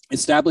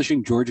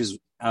 Establishing George's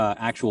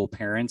actual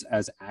parents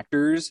as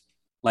actors,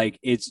 like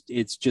it's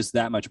just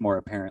that much more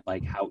apparent,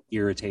 like how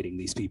irritating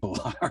these people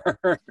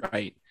are.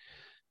 Right.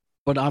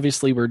 But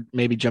obviously we're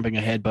maybe jumping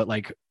ahead, but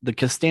like the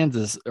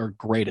Costanzas are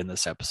great in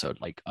this episode.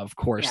 Like, of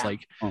course,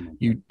 like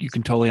you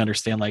can totally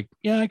understand, like,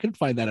 yeah, I could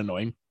find that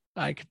annoying.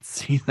 I could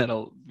see that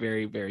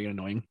very, very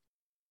annoying.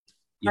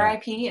 Yeah.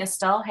 R.I.P.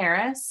 Estelle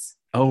Harris.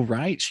 Oh,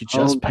 right. She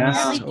just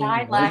passed away.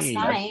 Died last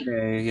night.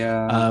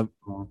 Yeah.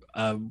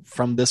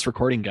 From this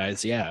recording,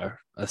 guys. Yeah.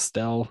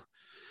 Estelle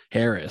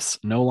Harris,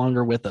 no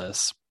longer with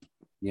us.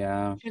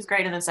 Yeah. She was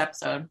great in this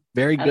episode.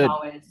 Very good.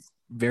 Always.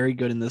 Very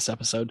good in this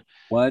episode.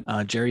 What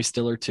Jerry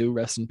Stiller too,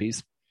 rest in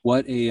peace.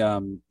 What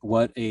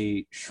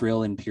a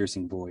shrill and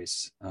piercing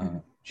voice.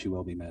 She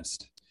will be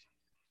missed.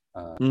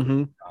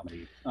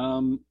 Comedy.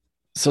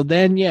 So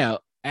then, yeah,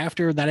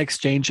 after that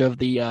exchange of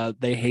the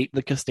they hate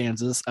the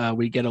Costanzas,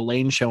 we get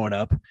Elaine showing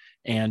up,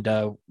 and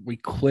we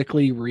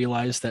quickly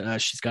realize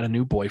that she's got a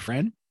new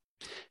boyfriend.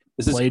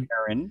 This is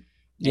Karen.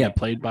 Yeah,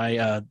 played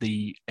by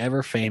the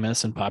ever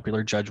famous and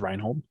popular Judge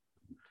Reinhold.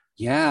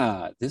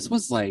 Yeah, this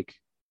was like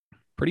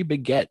pretty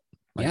big get.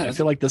 Like, I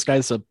feel like this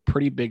guy's a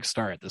pretty big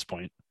star at this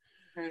point.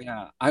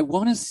 Yeah, I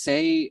want to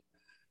say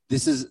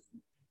this is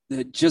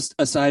just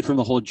aside from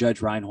the whole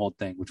Judge Reinhold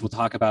thing, which we'll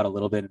talk about a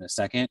little bit in a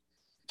second.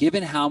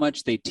 Given how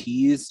much they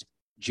teased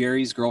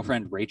Jerry's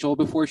girlfriend Rachel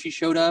before she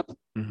showed up,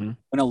 when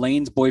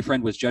Elaine's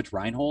boyfriend was Judge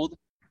Reinhold,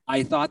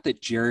 I thought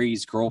that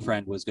Jerry's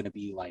girlfriend was going to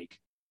be like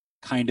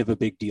kind of a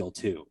big deal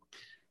too.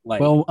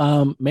 Like,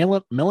 well,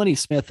 Melanie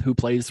Smith, who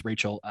plays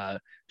Rachel,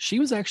 she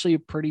was actually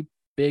pretty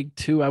big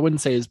too. I wouldn't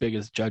say as big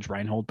as Judge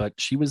Reinhold, but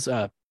she was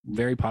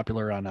very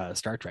popular on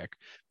Star Trek,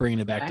 bringing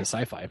it back to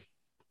sci-fi.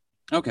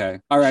 Okay,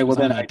 all right. Well,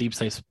 then Deep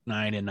Space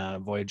Nine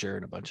and Voyager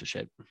and a bunch of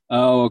shit.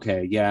 Oh,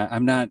 okay. Yeah,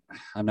 I'm not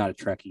a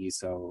Trekkie,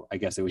 so I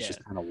guess it was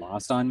just kind of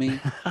lost on me.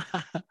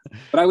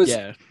 But I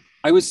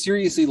was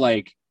seriously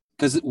like,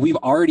 because we've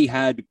already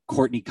had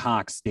Courtney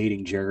Cox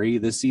dating Jerry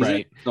this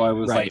season, so I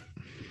was like,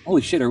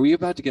 holy shit, are we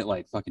about to get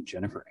like fucking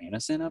Jennifer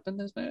Aniston up in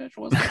this bitch?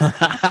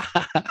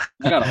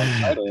 I got all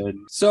excited.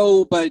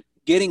 So, but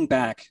getting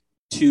back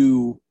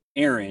to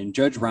Aaron,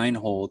 Judge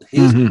Reinhold,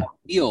 his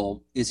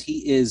deal is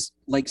he is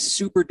like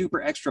super duper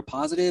extra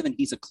positive, and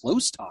he's a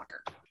close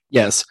talker.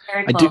 Yes,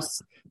 very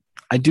close.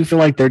 I do feel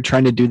like they're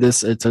trying to do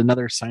this. It's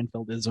another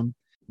Seinfeldism.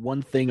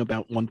 One thing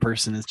about one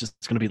person is just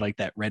going to be like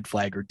that red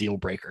flag or deal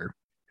breaker.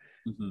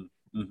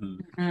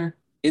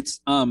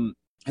 It's I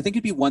think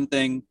it'd be one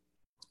thing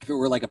if it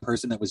were like a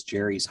person that was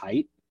Jerry's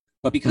height,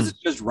 but because it's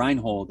just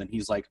Reinhold and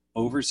he's like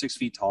over 6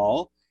 feet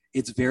tall,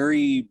 it's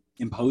very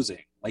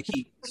imposing. Like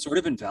he sort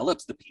of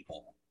envelops the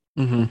people.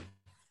 And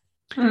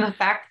the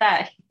fact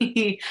that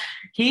he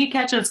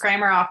catches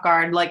Kramer off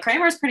guard, like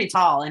Kramer's pretty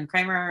tall and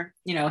Kramer,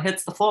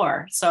 hits the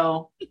floor.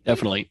 So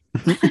definitely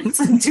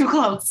it's too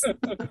close.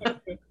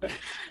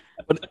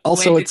 But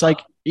also it's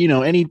like,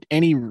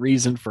 any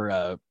reason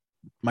for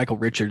Michael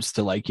Richards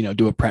to like,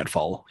 do a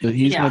pratfall.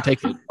 He's going to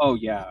take it. Oh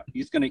yeah.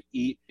 He's going to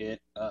eat it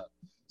up.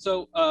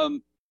 So,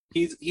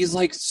 he's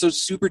like so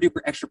super duper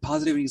extra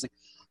positive, and he's like,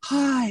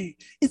 hi,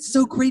 it's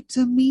so great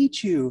to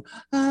meet you.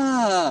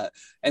 And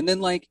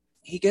then like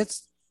he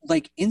gets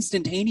like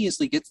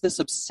instantaneously gets this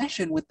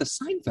obsession with the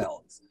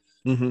Seinfelds.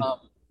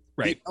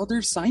 The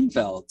elder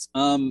Seinfelds.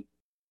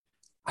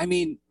 I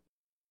mean,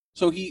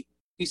 So he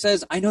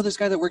says, I know this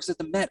guy that works at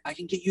the Met. I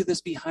can get you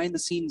this behind the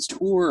scenes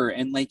tour,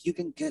 and like you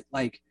can get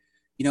like,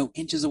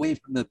 inches away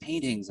from the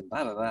paintings and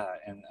blah blah blah.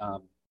 And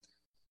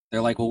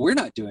they're like, well, we're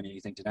not doing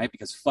anything tonight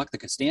because fuck the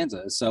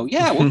Costanzas. So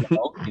yeah, we'll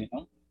go.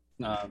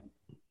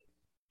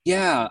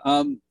 Yeah.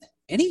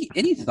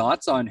 Any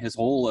thoughts on his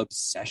whole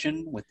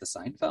obsession with the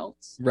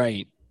Seinfelds?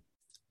 Right.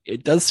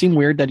 It does seem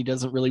weird that he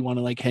doesn't really want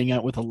to like hang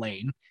out with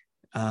Elaine.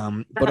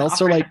 But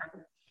also like,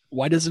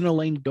 why doesn't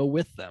Elaine go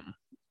with them?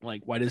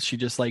 Like, why does she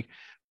just like,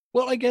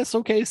 well, I guess,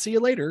 okay, see you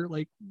later.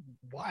 Like,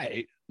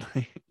 why?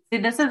 See,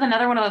 this is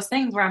another one of those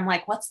things where I'm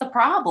like, what's the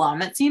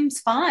problem? It seems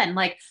fun.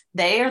 Like,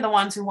 they are the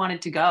ones who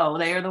wanted to go.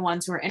 They are the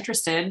ones who are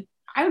interested.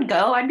 I would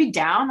go. I'd be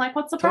down. Like,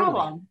 what's the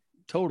problem?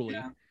 Totally.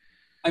 Yeah.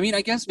 I mean,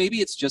 I guess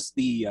maybe it's just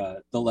the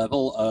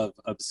level of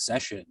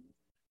obsession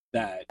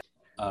that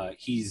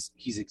he's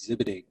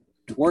exhibiting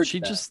towards. She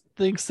just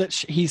thinks that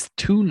he's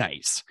too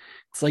nice.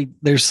 It's like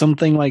there's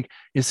something like,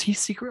 is he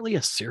secretly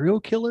a serial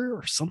killer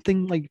or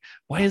something? Like,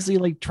 why is he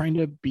like trying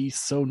to be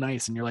so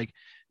nice? And you're like,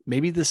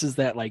 maybe this is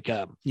that like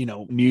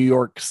New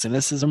York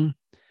cynicism,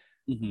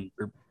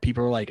 where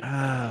people are like,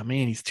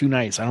 man, he's too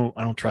nice. I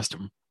don't trust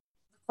him.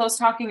 Close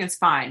talking is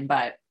fine,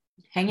 but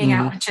hanging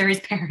out with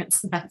Jerry's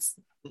parents, that's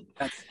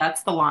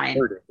the line.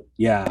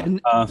 Yeah.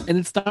 And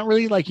it's not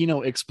really like,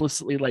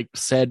 explicitly like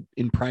said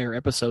in prior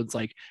episodes,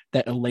 like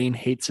that Elaine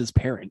hates his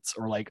parents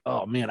or like,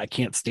 oh man, I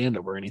can't stand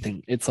him or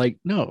anything. It's like,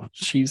 no,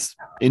 she's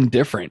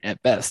indifferent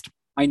at best.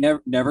 I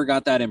never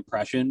got that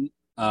impression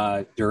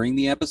during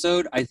the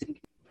episode. I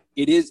think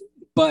it is,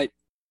 but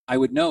I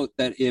would note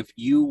that if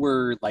you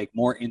were like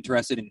more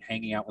interested in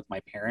hanging out with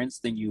my parents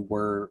than you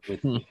were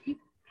with me,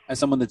 as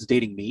someone that's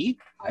dating me,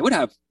 I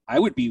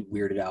would be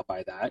weirded out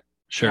by that.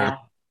 Sure. Yeah.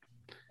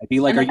 I'd be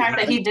like, and the fact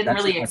that he didn't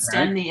really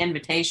extend the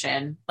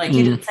invitation, like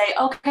he didn't say,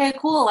 okay,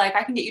 cool, like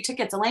I can get you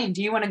tickets, Elaine,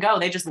 do you want to go?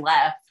 They just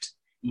left.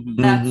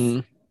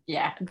 That's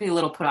I'd be a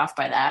little put off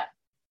by that.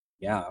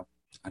 Yeah,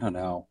 I don't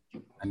know.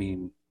 I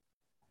mean,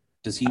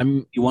 does he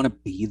you want to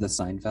be the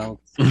Seinfeld?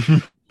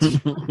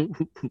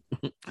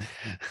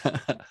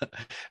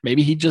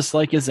 Maybe he just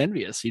like is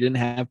envious. He didn't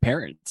have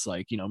parents.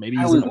 Like, maybe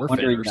he's an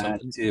orphan or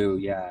something too.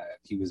 Yeah,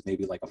 if he was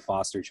maybe like a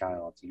foster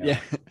child. Yeah,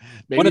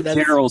 one of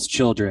Daryl's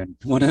children.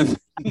 One of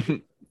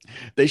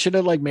they should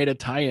have like made a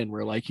tie-in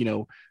where like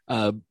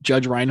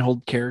Judge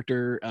Reinhold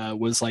character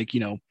was like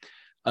an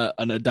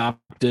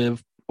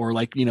adoptive or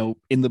like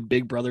in the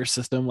Big Brother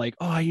system. Like,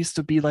 oh, I used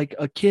to be like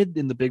a kid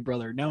in the Big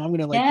Brother. Now I'm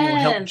gonna like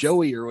help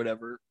Joey or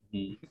whatever.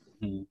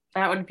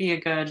 That would be a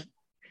good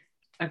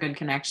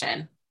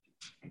connection.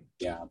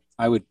 Yeah,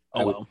 I would.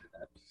 I would do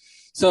that.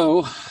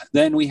 So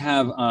then we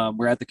have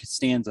we're at the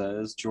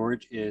Costanzas.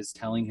 George is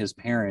telling his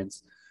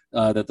parents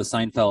that the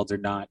Seinfelds are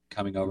not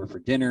coming over for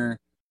dinner,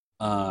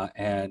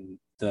 and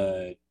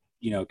the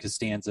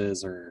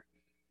Costanzas are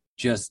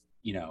just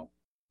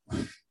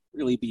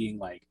really being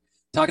like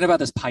talking about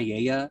this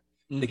paella.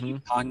 They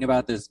keep talking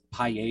about this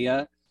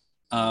paella.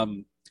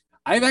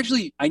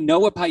 I know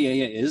what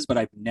paella is, but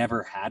I've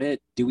never had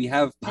it. Do we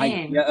have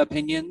paella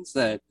opinions?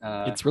 That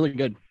it's really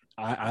good.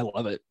 I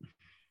love it.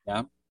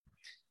 Yeah,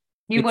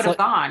 you would have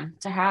gone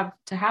to have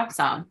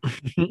some.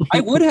 I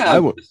would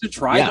have just to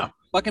try the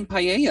fucking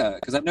paella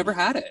because I've never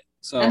had it.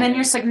 So, and then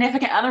your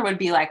significant other would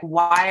be like,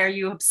 "Why are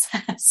you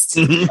obsessed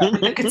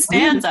with the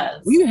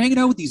Costanzas? Why are you hanging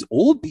out with these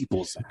old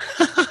people?"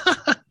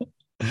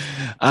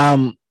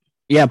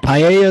 Yeah,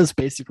 paella is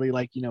basically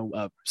like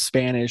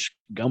Spanish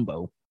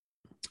gumbo.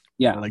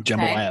 Yeah, like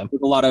jambalaya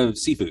with a lot of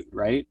seafood,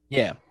 right?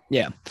 Yeah.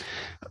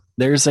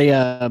 There's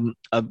a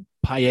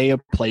paella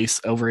place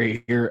over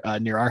here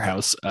near our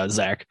house,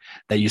 Zach,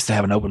 that used to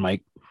have an open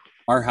mic.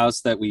 Our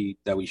house that we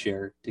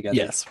share together.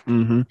 Yes.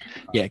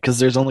 Yeah, because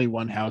there's only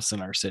one house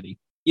in our city.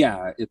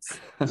 Yeah, it's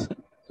a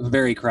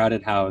very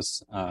crowded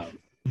house.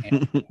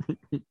 And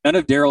none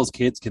of Daryl's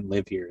kids can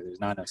live here. There's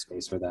not enough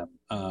space for them.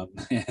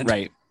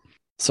 Right.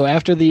 So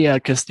after the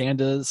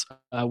Costanzas,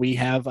 we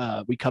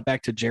cut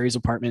back to Jerry's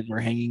apartment. And we're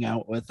hanging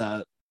out with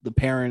the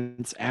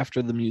parents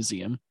after the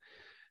museum.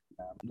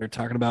 They're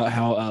talking about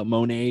how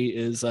Monet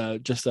is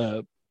just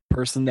a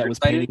person that was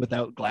painting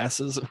without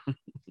glasses.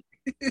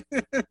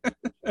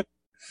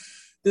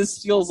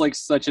 This feels like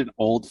such an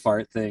old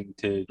fart thing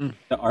to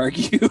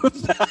argue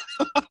about.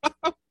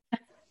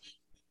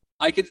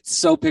 I could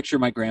so picture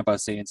my grandpa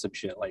saying some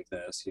shit like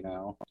this,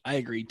 I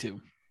agree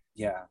too.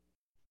 Yeah,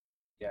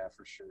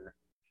 for sure.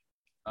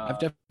 I've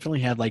definitely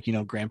had like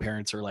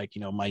grandparents or like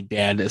my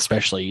dad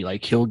especially,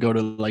 like he'll go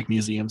to like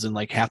museums and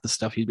like half the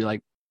stuff he'd be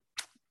like,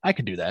 I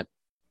could do that.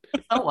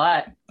 So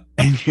what?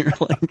 And you're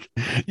like,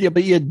 yeah,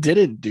 but you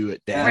didn't do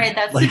it, Dad. Right,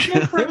 that's like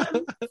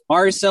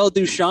Marcel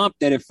Duchamp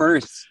did it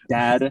first,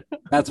 Dad.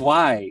 That's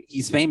why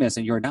he's famous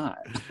and you're not.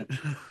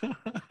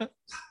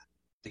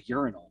 The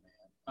urinal,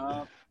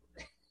 man.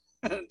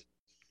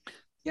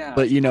 Yeah,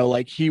 but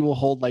like he will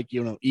hold like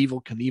Evel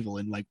Knievel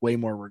in like way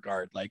more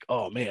regard. Like,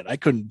 oh man, I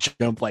couldn't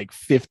jump like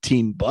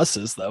 15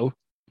 buses though.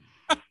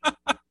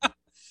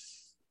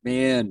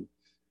 Man,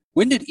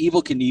 when did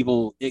Evel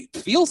Knievel? It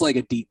feels like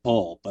a deep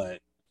pull, but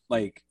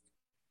like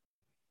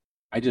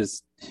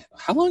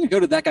how long ago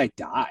did that guy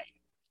die?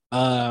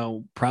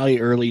 Probably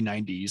early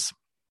 90s.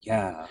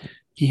 Yeah.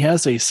 He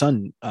has a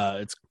son.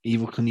 It's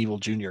Evil Knievel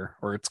Jr.,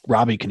 or it's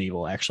Robbie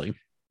Knievel, actually.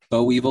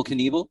 Bo Evil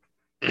Knievel?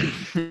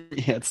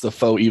 Yeah, it's the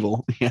faux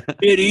evil. Yeah.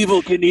 It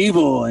Evil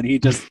Knievel, and he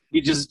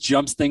just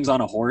jumps things on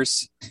a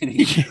horse. And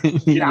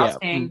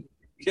Jousting.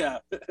 Yeah.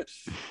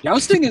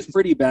 Jousting is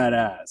pretty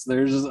badass.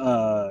 There's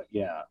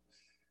yeah.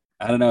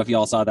 I don't know if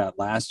y'all saw that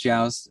last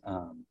joust,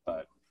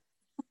 but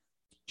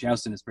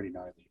jousting is pretty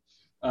gnarly.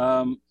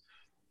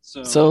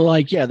 So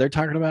like, yeah, they're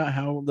talking about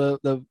how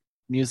the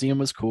museum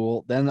was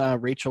cool. Then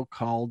Rachel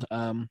called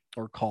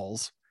or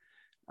calls.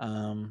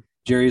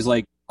 Jerry's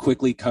like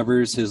quickly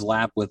covers his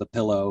lap with a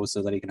pillow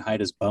so that he can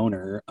hide his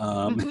boner.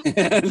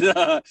 And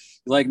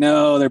like,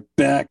 no, they're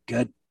back.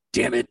 God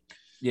damn it.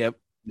 Yep.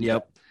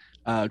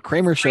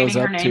 Kramer shows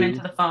up her name too.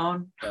 into the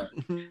phone.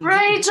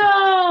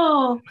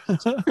 Rachel.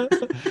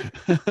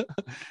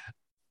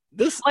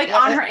 This like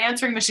on her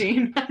answering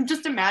machine. I'm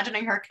just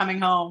imagining her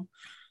coming home.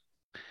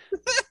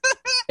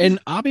 And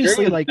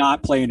obviously, like,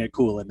 not playing it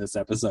cool in this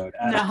episode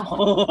at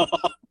all.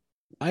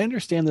 I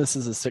understand this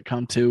is a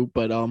sitcom too,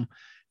 but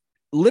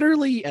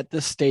literally at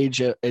this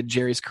stage at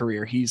Jerry's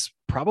career, he's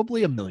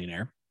probably a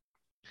millionaire.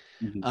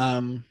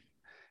 Mm-hmm.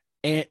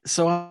 And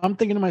so I'm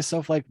thinking to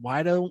myself, like,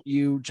 why don't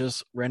you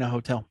just rent a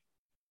hotel?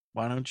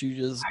 Why don't you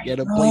just get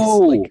a place?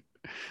 Like,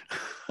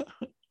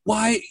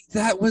 why?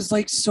 That was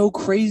like so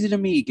crazy to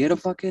me. Get a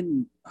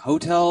fucking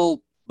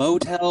hotel,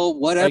 motel,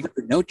 whatever.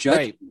 Like, no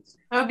judgment. Right.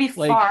 That would be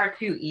far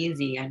too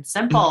easy and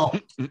simple.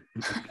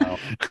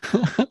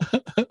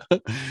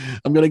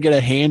 I'm gonna get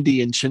a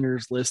handy in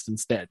Schindler's List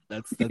instead.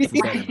 That's the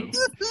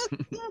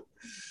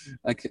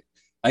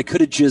I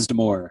could have jizzed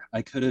more.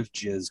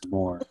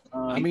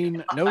 I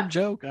mean, no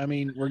joke. I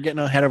mean, we're getting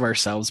ahead of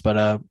ourselves, but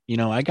I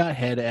got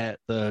head at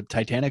the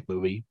Titanic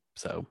movie,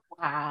 so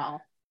wow,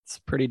 it's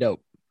pretty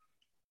dope.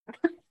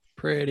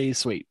 Pretty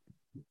sweet.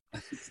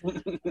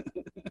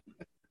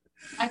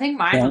 I think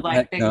mine was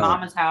like Big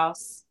Mama's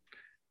house.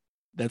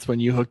 That's when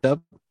you hooked up?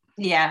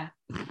 Yeah.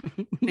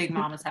 Big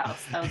Mama's house.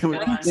 That was a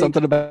good one.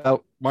 Something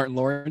about Martin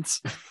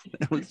Lawrence.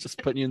 That was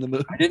just putting you in the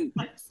mood.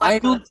 Let's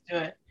do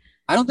it.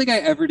 I don't think I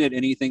ever did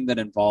anything that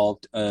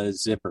involved a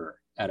zipper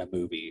at a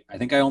movie. I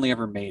think I only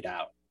ever made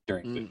out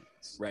during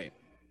movies. Right.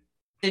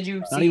 Did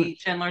you see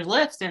Schindler's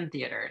List in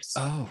theaters?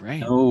 Oh,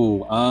 right.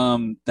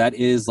 Oh, that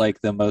is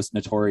like the most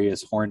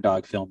notorious horn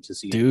dog film to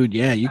see. Dude,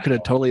 yeah, you could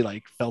have totally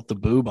like felt the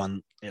boob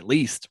on at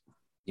least.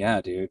 Yeah,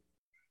 dude.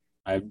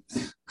 I'm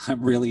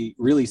really,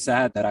 really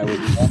sad that I was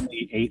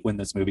only 8 when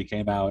this movie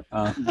came out.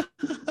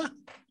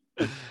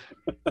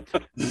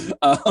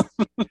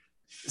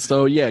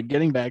 So yeah,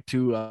 getting back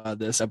to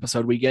this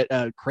episode, we get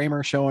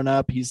Kramer showing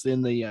up. He's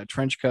in the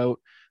trench coat.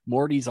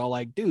 Morty's all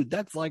like, dude,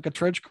 that's like a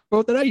trench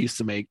coat that I used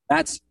to make.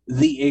 That's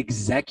the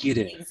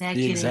executive.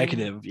 The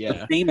executive, yeah.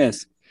 The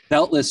famous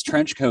beltless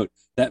trench coat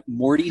that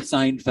Morty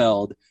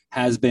Seinfeld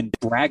has been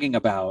bragging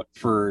about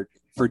for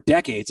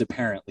decades,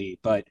 apparently.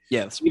 But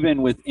yes,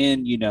 even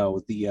within,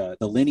 the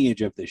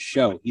lineage of this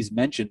show, he's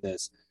mentioned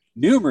this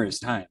numerous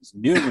times,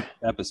 numerous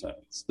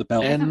episodes. The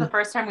belt. This is the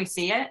first time we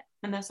see it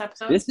in this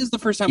episode? This is the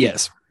first time we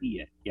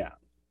see it, yeah.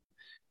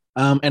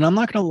 And I'm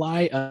not going to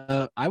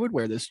lie, I would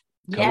wear this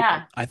coat.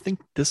 Yeah. I think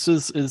this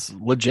is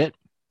legit.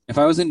 If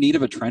I was in need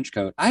of a trench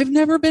coat, I've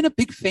never been a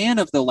big fan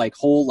of the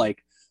whole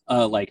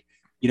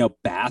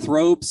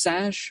bathrobe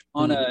sash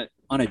on a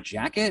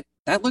jacket.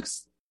 That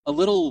looks a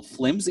little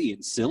flimsy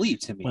and silly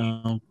to me.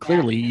 Well,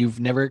 clearly you've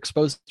never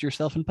exposed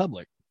yourself in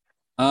public.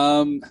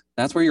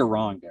 That's where you're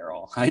wrong,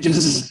 Daryl. I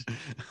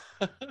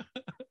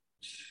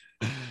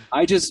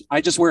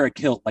just wear a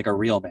kilt like a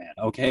real man,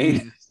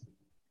 okay?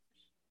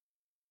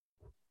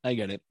 I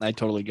get it. I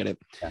totally get it.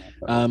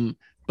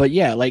 But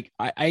yeah,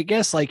 I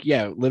guess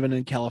living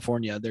in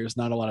California, there's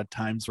not a lot of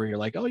times where you're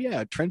like, oh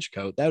yeah, a trench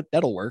coat,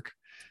 that'll work.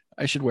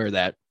 I should wear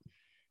that.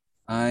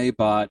 I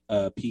bought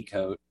a pea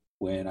coat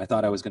when I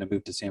thought I was going to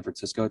move to San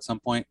Francisco at some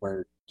point,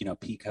 where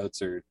pea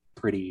coats are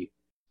pretty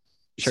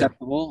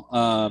acceptable.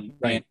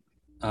 Right.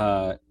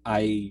 And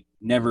I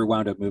never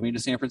wound up moving to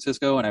San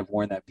Francisco, and I've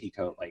worn that pea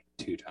coat like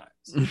 2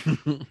 times.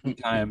 2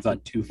 times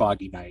on 2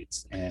 foggy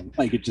nights, and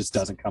it just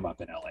doesn't come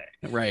up in LA.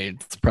 Right.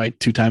 It's probably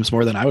 2 times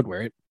more than I would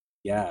wear it.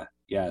 Yeah,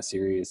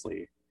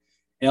 seriously.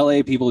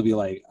 LA people would be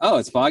like, oh,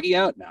 it's foggy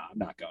out? No, I'm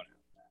not going out.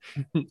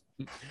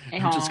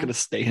 I'm just gonna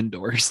stay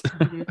indoors.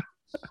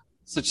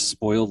 Such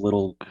spoiled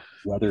little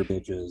weather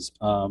bitches.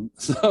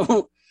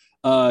 So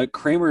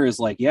Kramer is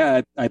like,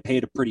 yeah, I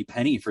paid a pretty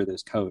penny for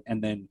this coat.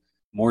 And then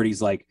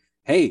Morty's like,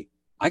 hey,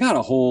 I got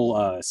a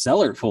whole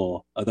cellar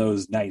full of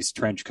those nice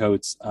trench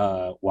coats.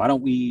 Why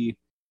don't we,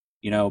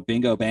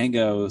 bingo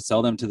bango,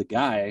 sell them to the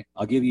guy?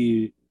 I'll give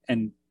you.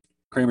 And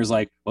Kramer's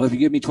like, well, if you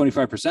give me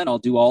 25%, I'll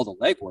do all the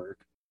legwork.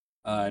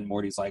 And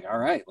Morty's like, all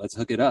right, let's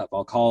hook it up.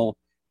 I'll call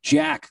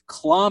Jack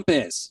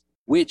Klompus,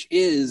 which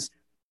is,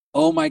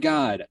 oh my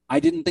God, I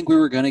didn't think we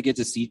were going to get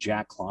to see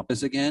Jack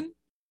Klompus again,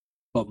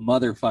 but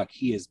motherfuck,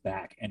 he is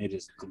back, and it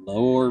is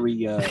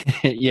glorious.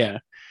 Yeah.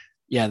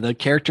 Yeah, the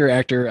character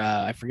actor,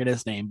 I forget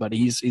his name, but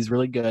he's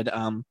really good.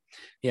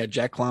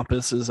 Jack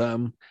Klompus is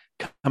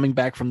coming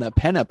back from that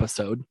Penn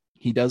episode.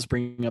 He does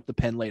bring up the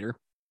Penn later.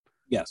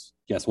 Yes,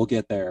 we'll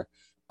get there.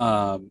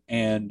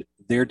 And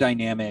their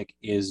dynamic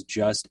is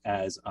just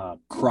as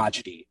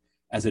crotchety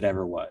as it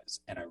ever was,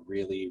 and I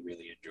really,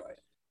 really enjoy it.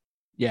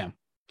 Yeah,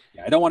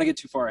 I don't want to get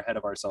too far ahead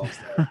of ourselves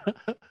there.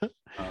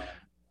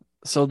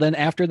 So then,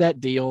 after that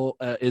deal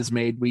is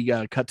made, we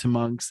cut to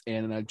Monks,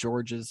 and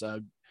George is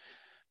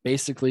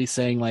basically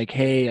saying like,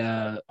 "Hey,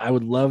 I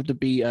would love to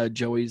be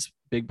Joey's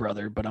big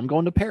brother, but I'm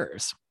going to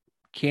Paris.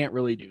 Can't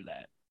really do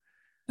that."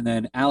 And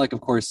then Alec, of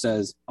course,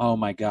 says, "Oh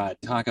my God,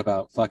 talk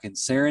about fucking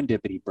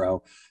serendipity,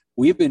 bro.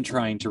 We've been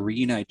trying to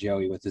reunite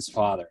Joey with his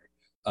father,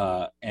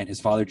 and his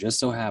father just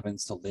so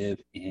happens to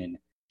live in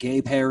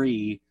gay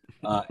Paris.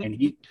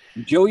 And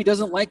Joey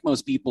doesn't like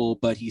most people,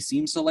 but he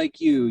seems to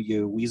like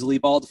you weaselly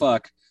bald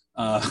fuck.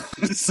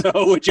 So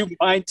would you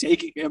mind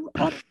taking him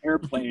on an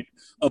airplane,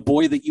 a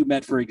boy that you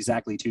met for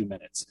exactly 2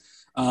 minutes?"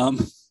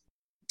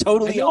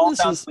 Totally all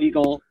sounds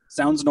legal,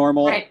 sounds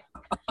normal. Right.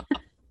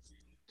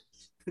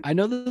 I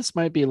know this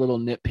might be a little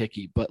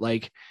nitpicky, but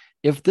like,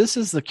 if this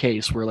is the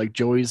case where like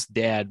Joey's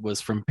dad was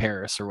from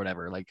Paris or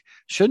whatever, like,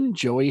 shouldn't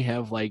Joey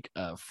have like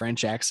a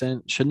French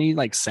accent? Shouldn't he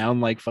like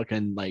sound like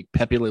fucking like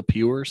Pepe Le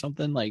Pew or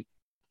something? Like,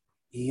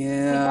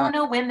 yeah, we don't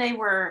know when they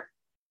were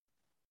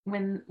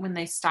when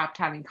they stopped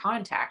having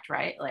contact,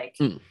 right? Like,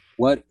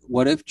 what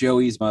if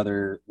Joey's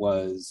mother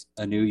was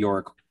a New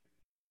York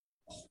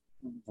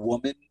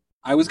woman?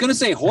 I was gonna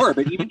say whore,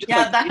 but even just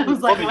that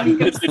was like what you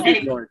could say.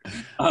 New York.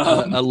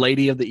 A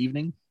lady of the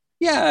evening.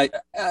 Yeah,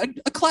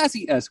 a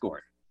classy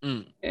escort.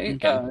 Okay.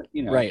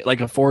 Right, like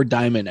a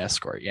 4-diamond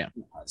escort. Yeah,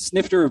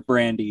 snifter of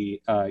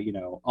brandy,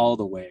 all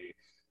the way,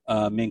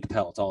 mink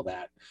pelt, all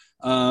that.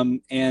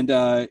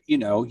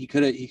 He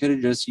could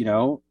have just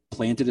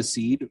planted a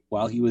seed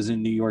while he was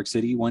in New York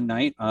City one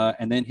night,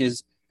 and then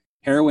his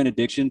heroin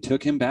addiction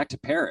took him back to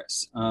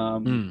Paris.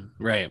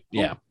 Right.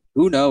 Yeah.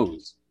 Who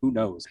knows?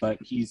 But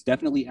he's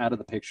definitely out of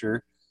the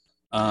picture.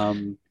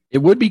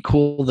 It would be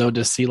cool though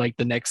to see like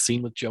the next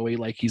scene with Joey,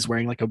 like he's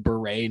wearing like a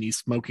beret and he's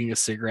smoking a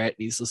cigarette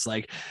and he's just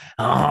like,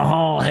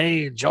 "Oh,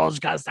 hey,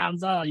 George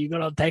Costanza, you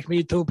gonna take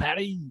me to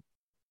Paris?"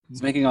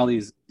 He's making all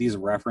these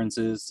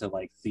references to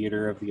like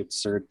theater of the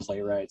absurd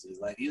playwrights. He's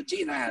like,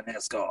 Eugene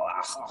Ionesco,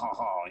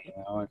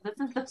 This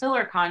is the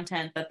filler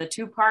content that the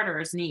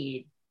two-parters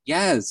need.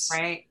 Yes.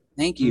 Right.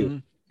 Thank you. Mm-hmm.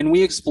 And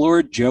we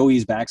explored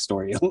Joey's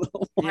backstory a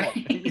little more.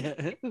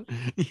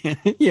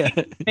 Yeah.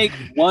 Make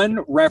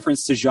one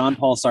reference to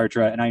Jean-Paul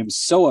Sartre, and I am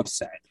so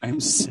upset.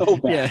 I'm so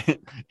bad.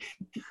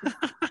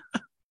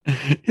 Yeah.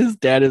 His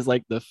dad is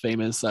like the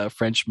famous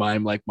French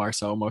mime, like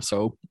Marceau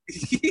Marceau.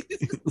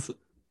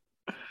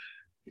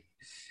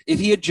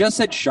 If he had just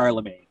said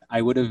Charlemagne,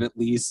 I would have at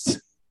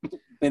least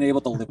been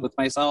able to live with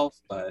myself,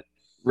 but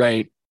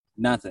right,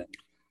 nothing.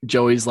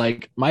 Joey's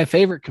like, my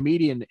favorite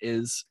comedian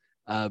is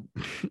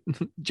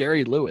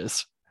Jerry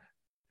Lewis.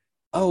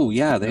 Oh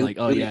yeah, they're like,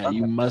 oh yeah,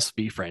 you must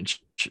be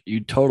French. You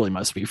totally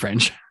must be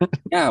French.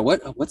 Yeah,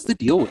 what's the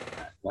deal with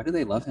that? Why do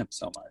they love him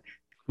so much?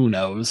 Who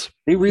knows?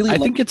 They really. I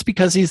think it's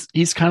because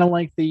he's kind of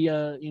like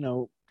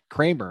the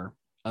Kramer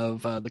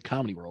of the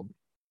comedy world.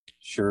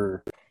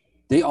 Sure.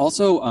 They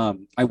also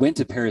I went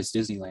to Paris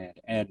Disneyland,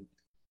 and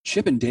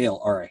Chip and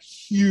Dale are a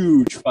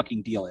huge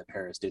fucking deal at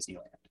Paris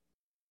Disneyland.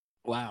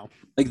 Wow.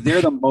 Like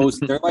they're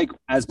like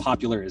as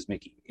popular as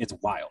Mickey. It's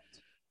wild.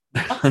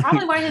 That's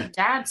probably why his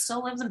dad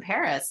still lives in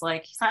Paris.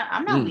 Like, he's like,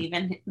 I'm not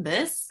leaving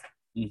this.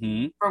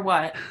 Mm-hmm. For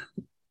what?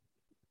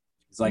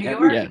 It's like,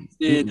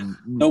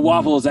 the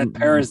waffles at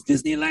Paris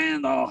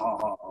Disneyland.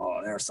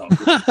 Oh, they're so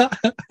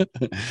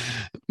good.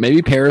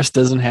 Maybe Paris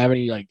doesn't have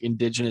any like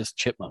indigenous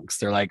chipmunks.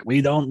 They're like,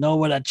 we don't know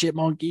what a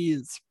chipmunk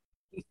is.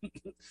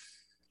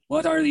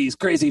 What are these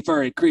crazy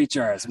furry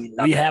creatures?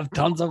 We have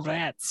tons of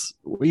rats.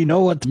 We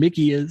know what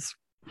Mickey is.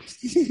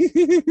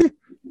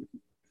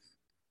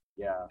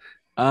 Yeah.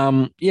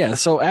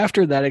 So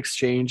after that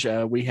exchange,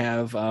 we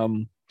have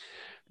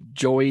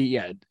Joey.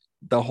 Yeah,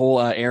 the whole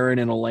Aaron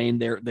and Elaine.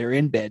 They're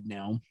in bed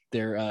now.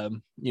 They're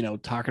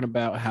talking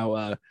about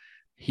how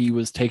he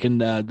was taking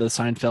the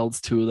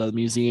Seinfelds to the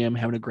museum,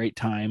 having a great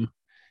time.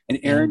 And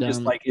Aaron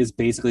is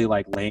basically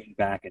like laying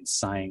back and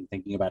sighing,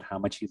 thinking about how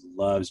much he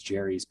loves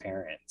Jerry's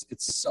parents.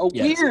 It's so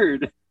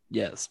weird.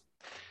 Yes.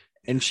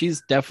 And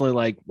she's definitely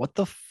like, what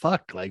the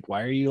fuck? Like,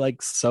 why are you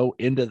like so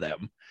into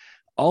them?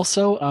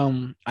 Also,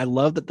 I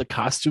love that the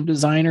costume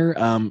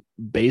designer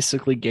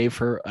basically gave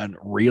her a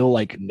real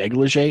like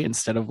negligee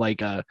instead of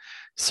like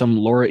some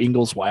Laura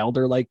Ingalls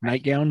Wilder like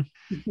nightgown.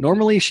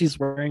 Normally she's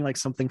wearing like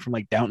something from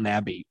like Downton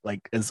Abbey,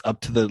 like is up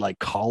to the like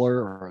collar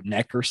or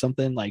neck or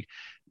something like.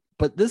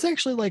 But this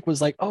actually like was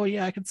like, oh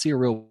yeah, I could see a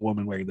real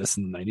woman wearing this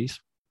in the 90s.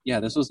 Yeah,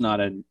 this was not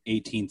an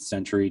 18th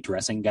century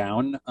dressing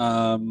gown.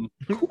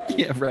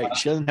 Yeah, right.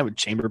 She doesn't have a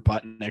chamber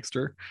pot next to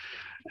her.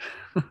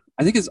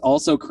 I think it's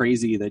also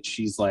crazy that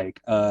she's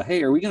like,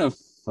 hey, are we going to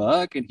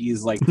fuck? And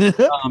he's like,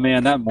 oh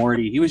man, that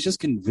Morty, he was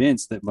just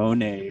convinced that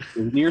Monet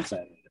was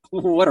nearsighted.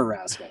 What a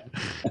rascal.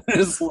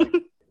 It's like,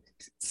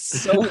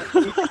 So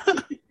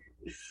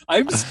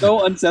I'm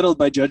so unsettled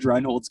by Judge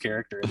Reinhold's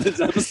character in this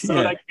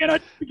episode. I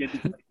cannot begin to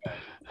think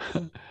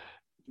of it.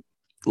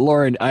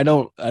 Lauren, I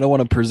don't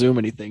want to presume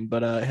anything,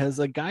 but has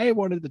a guy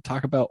wanted to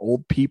talk about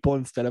old people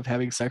instead of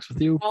having sex with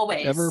you?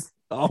 Always. Ever?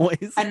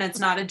 Always. And it's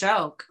not a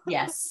joke.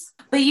 Yes.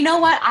 But you know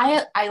what?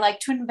 I like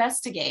to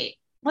investigate.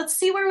 Let's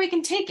see where we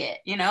can take it.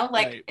 You know,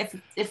 like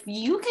if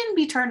you can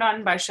be turned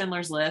on by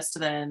Schindler's List,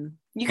 then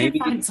you can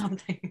find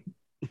something.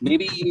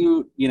 Maybe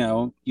you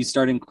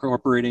start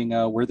incorporating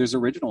Werther's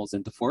Originals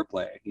into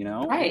foreplay, you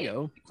know? Right.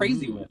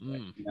 Crazy with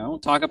it, you know?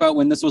 Talk about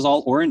when this was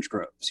all orange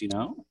groves, you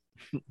know?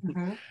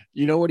 Mm-hmm.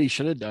 You know what he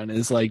should have done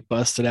is like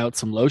busted out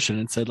some lotion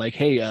and said like,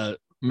 hey,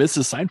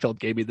 Mrs. Seinfeld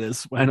gave me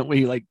this. Why don't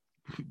we like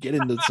get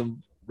into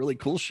some really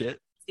cool shit?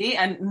 See,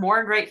 and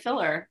more great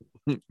filler.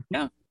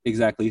 Yeah,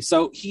 exactly.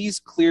 So he's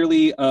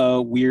clearly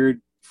a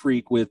weird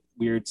freak with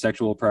weird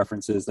sexual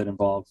preferences that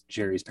involve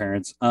Jerry's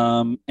parents.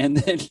 And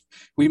then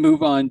we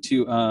move on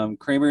to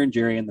Kramer and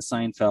Jerry and the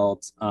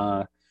Seinfelds.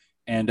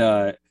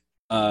 And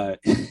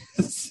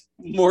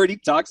Morty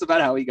talks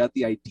about how he got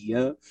the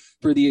idea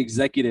for the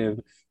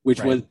executive,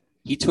 which was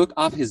he took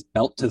off his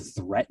belt to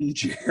threaten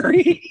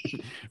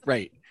Jerry.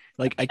 Right.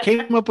 Like I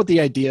came up with the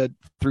idea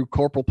through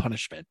corporal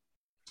punishment.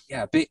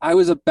 Yeah, I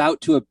was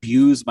about to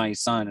abuse my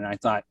son, and I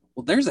thought,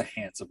 well, there's a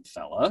handsome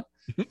fella.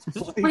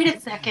 Wait a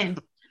second.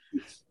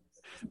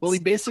 Well, he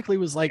basically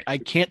was like, I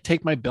can't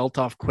take my belt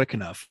off quick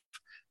enough.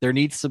 There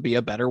needs to be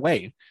a better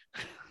way.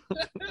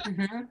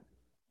 Mm-hmm.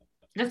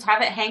 Just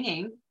have it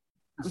hanging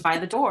by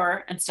the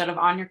door instead of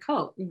on your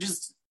coat.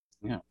 Just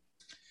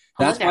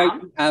That's why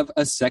you have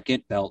a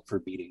second belt for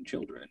beating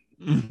children.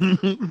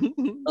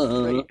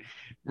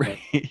 Right.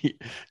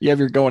 You have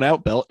your going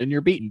out belt and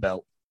your beaten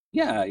belt.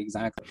 Yeah,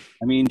 exactly.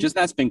 I mean, just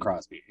that's Bing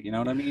Crosby. You know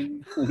what I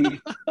mean?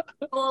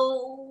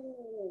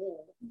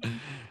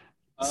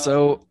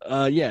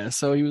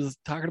 So he was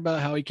talking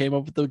about how he came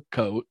up with the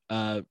coat.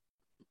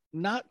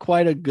 Not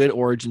quite a good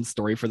origin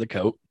story for the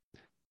coat.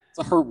 It's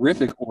a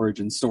horrific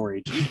origin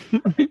story.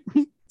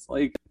 It's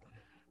like,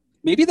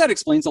 maybe that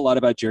explains a lot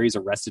about Jerry's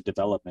Arrested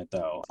Development,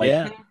 though.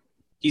 Like,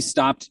 he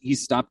stopped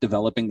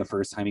developing the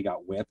first time he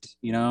got whipped,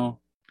 you know?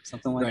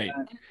 Something like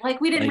that.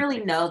 Like, we didn't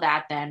really know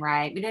that then,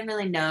 right? We didn't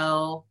really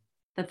know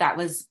that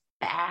was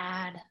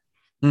bad.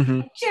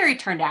 Mm-hmm. Jerry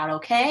turned out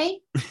okay.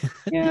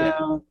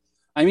 Yeah.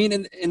 I mean,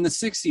 in the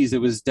 60s, it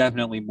was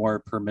definitely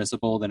more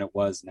permissible than it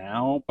was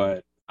now,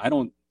 but I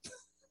don't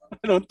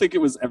think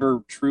it was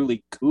ever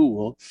truly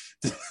cool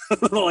to,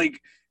 like,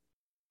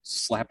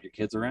 slap your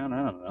kids around.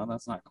 I don't know.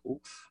 That's not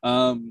cool.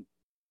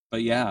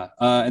 But yeah.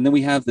 And then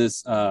we have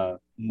this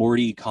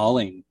Morty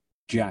calling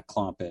Jack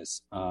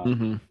Klompus,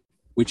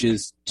 which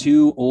is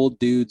two old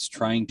dudes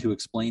trying to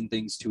explain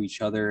things to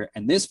each other.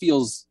 And this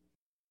feels...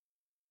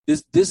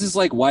 This is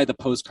like why the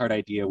postcard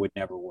idea would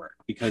never work,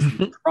 because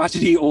the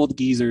crotchety old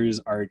geezers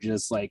are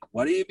just like,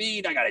 what do you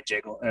mean I gotta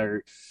jiggle?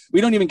 Or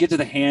we don't even get to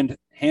the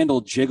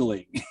handle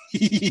jiggling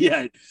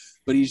yet,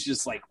 but he's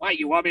just like, why,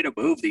 you want me to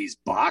move these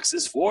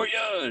boxes for you?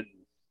 And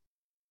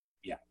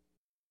yeah,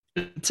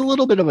 it's a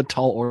little bit of a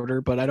tall order,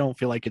 but I don't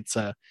feel like it's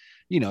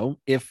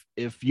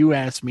if you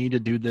asked me to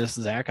do this,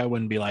 Zach, I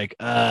wouldn't be like,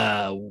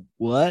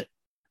 what?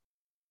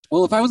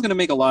 Well, if I was going to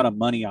make a lot of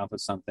money off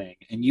of something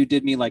and you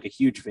did me like a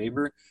huge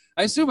favor,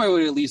 I assume I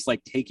would at least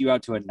like take you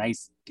out to a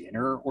nice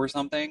dinner or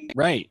something.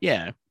 Right.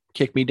 Yeah.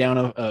 Kick me down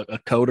a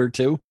coat or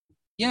two.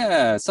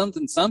 Yeah.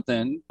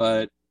 Something.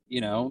 But,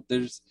 you know,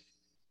 there's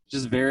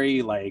just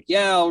very like,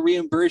 yeah, I'll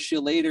reimburse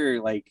you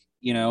later. Like,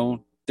 you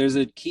know, there's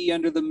a key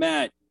under the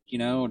mat, you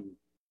know,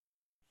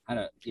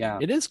 and yeah.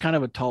 It is kind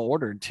of a tall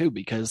order too,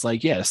 because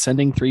like, yeah,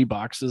 sending 3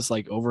 boxes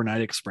like overnight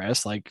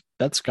express, like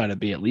that's got to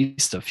be at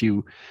least a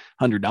few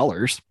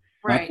 $100.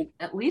 Right.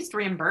 At least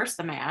reimburse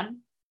the man.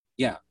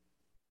 Yeah.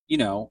 You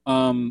know,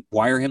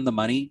 wire him the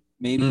money,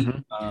 maybe.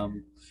 Mm-hmm.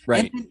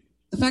 Right. And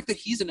the fact that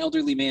he's an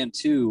elderly man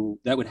too,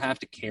 that would have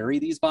to carry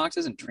these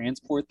boxes and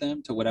transport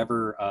them to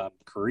whatever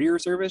courier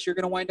service you're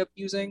going to wind up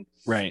using.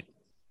 Right.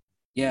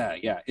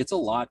 Yeah. It's a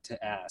lot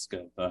to ask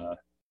of,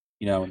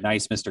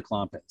 nice Mr.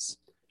 Klompus.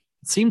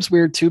 It seems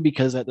weird too,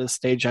 because at this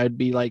stage I'd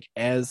be like,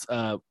 if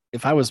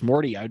I was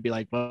Morty, I'd be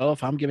like, well,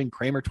 if I'm giving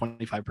Kramer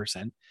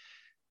 25%,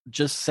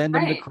 just send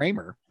him to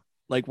Kramer.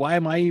 Like, why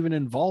am I even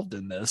involved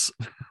in this?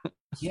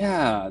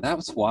 Yeah, that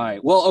was why.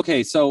 Well,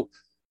 okay, so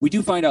we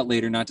do find out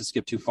later, not to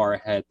skip too far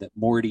ahead, that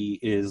Morty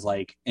is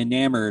like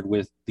enamored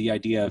with the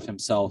idea of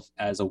himself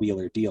as a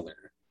wheeler dealer.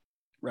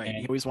 Right. And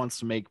he always wants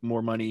to make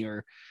more money,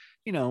 or,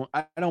 you know,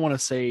 I don't want to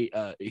say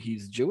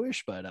he's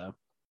Jewish, but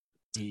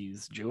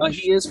he's Jewish.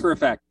 He is for a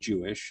fact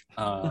Jewish.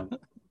 But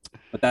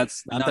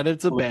that's not that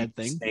it's a bad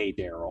thing. Say,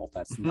 Daryl,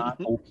 that's not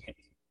okay.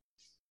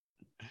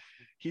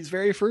 He's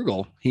very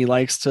frugal. He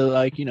likes to,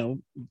 like, you know,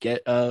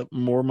 get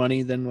more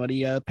money than what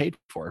he paid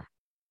for.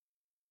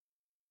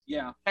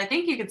 Yeah. I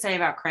think you could say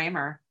about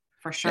Kramer,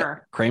 for sure.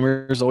 Yeah.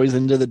 Kramer's always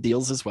into the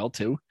deals as well,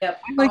 too.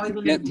 Yep. I like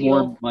to get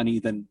more money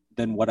than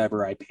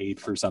whatever I paid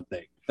for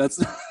something. This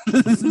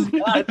is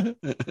not,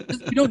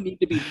 you don't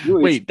need to be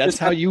Jewish. Wait, that's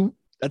how you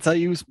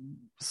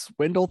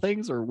swindle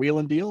things or wheel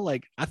and deal.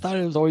 Like I thought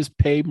it was always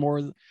pay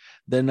more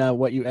than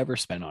what you ever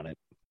spent on it.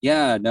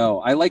 Yeah,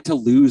 no, I like to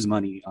lose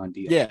money on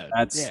deals. Yeah,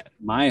 that's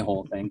my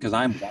whole thing because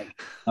I'm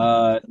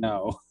white.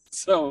 No,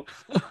 so.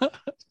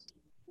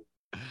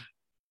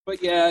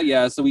 But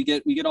yeah. So we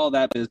get all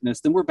that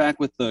business. Then we're back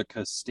with the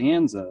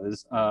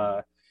Costanzas,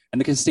 and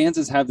the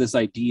Costanzas have this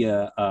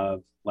idea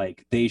of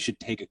like they should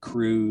take a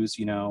cruise.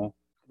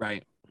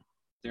 Right?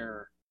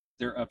 They're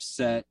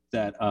upset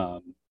that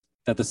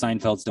that the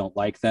Seinfelds don't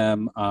like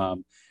them.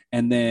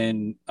 And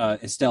then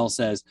Estelle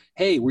says,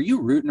 "Hey, were you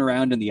rooting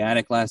around in the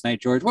attic last night,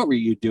 George? What were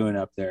you doing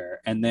up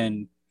there?" And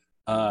then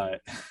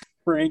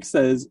Frank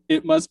says,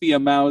 "It must be a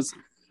mouse.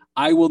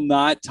 I will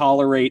not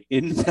tolerate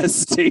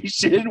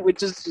infestation,"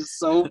 which is just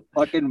so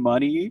fucking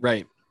money.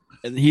 Right.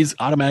 And he's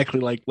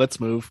automatically like,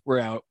 let's move. We're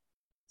out.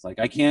 It's like,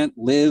 I can't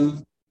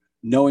live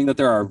knowing that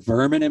there are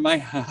vermin in my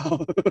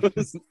house.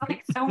 It's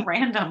like so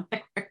random.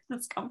 Where did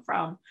this come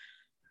from?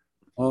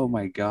 Oh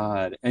my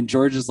God. And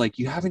George is like,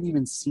 you haven't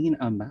even seen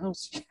a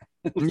mouse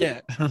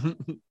yet. Yeah.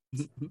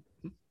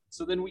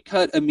 So then we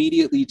cut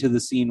immediately to the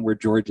scene where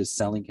George is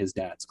selling his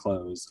dad's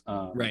clothes.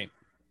 Right.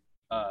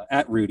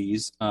 At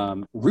Rudy's.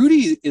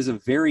 Rudy is a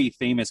very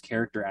famous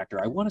character actor.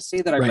 I want to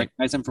say that I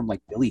recognize him from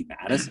like Billy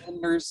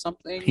Madison or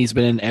something. He's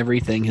been in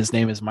everything. His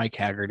name is Mike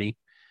Haggerty.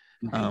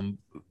 Mm-hmm.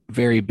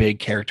 Very big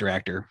character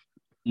actor.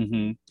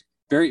 Mm-hmm.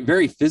 Very,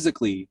 very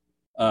physically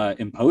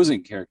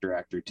imposing character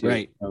actor too.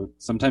 Right.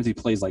 Sometimes he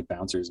plays like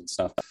bouncers and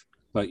stuff.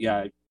 But yeah,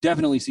 I've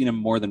definitely seen him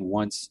more than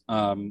once.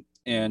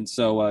 And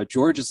so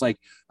George is like,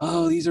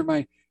 "Oh, these are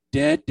my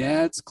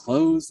dad's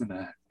clothes, and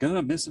I'm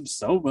gonna miss him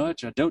so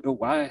much. I don't know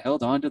why I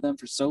held on to them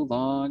for so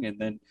long." And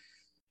then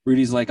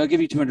Rudy's like, "I'll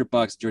give you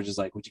 $200." George is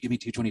like, "Would you give me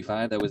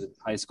 $225? That was a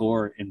high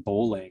score in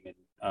bowling."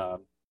 And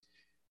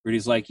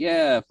Rudy's like,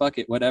 "Yeah, fuck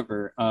it,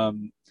 whatever."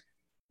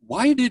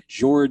 Why did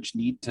George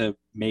need to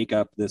make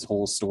up this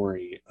whole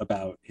story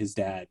about his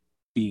dad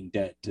being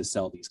dead to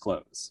sell these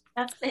clothes?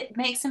 It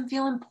makes him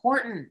feel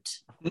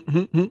important,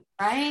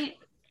 right?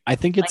 I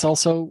think it's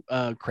also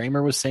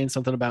Kramer was saying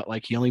something about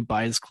like he only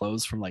buys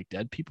clothes from like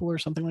dead people or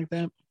something like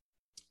that.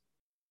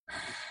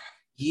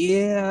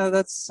 Yeah,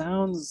 that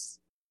sounds.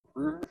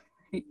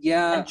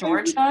 Yeah, and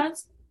George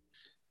does.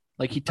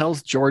 Like he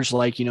tells George,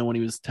 like, when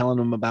he was telling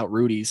him about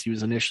Rudy's, he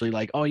was initially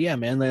like, "Oh yeah,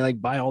 man, they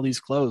like buy all these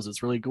clothes.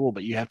 It's really cool,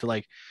 but you have to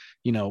like,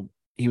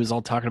 he was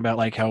all talking about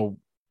like how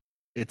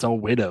it's all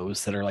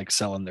widows that are like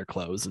selling their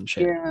clothes and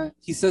shit." Yeah,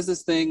 he says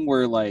this thing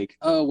where like,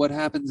 "Oh, what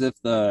happens if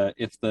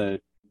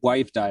the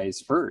wife dies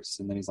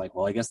first?" And then he's like,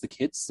 "Well, I guess the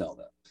kids sell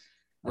them."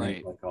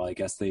 Right. Like, "Well, I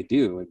guess they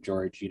do." And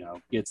George,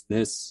 gets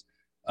this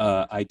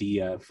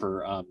idea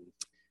for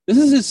this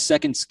is his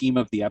second scheme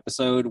of the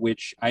episode,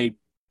 which I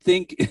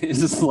think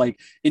is like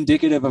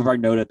indicative of our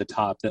note at the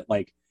top that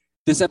like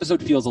this episode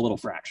feels a little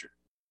fractured.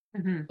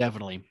 Mm-hmm.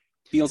 Definitely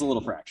feels a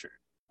little fractured.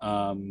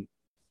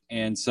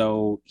 And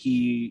so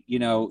he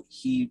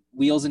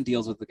wheels and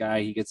deals with the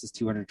guy. He gets his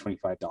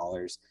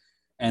 $225,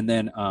 and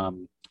then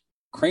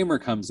Kramer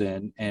comes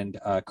in, and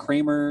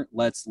Kramer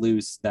lets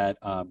loose that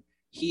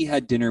he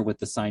had dinner with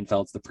the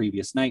Seinfelds the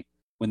previous night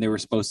when they were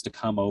supposed to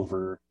come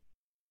over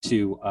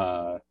to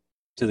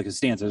the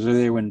Costanzas, or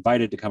they were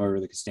invited to come over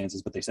to the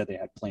Costanzas, but they said they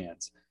had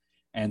plans.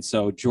 And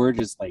so George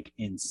is like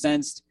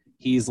incensed.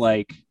 He's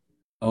like,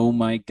 "Oh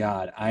my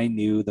God, I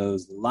knew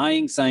those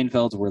lying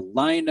Seinfelds were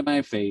lying to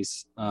my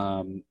face."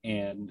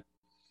 And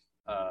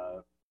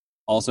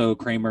also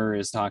Kramer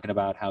is talking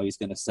about how he's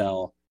going to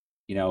sell,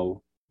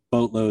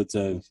 boatloads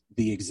of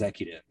The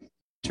Executive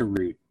to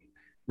Rudy.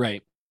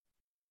 Right.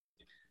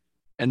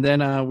 And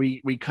then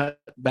we cut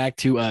back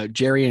to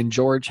Jerry and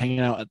George hanging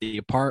out at the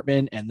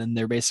apartment, and then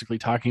they're basically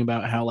talking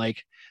about how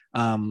like,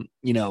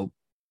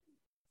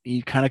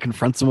 he kind of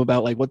confronts them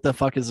about like, what the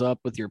fuck is up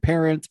with your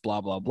parents,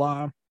 blah blah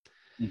blah.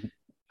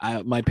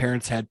 Mm-hmm. My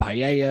parents had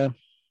paella,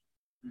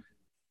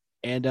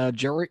 and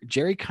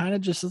Jerry kind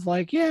of just is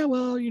like, "Yeah,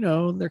 well,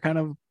 they're kind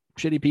of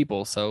shitty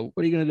people, so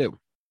what are you gonna do?"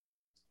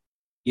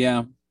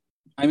 Yeah,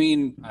 I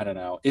mean, I don't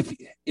know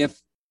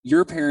if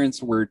your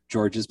parents were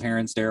George's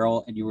parents,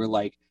 Daryl, and you were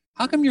like,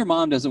 "How come your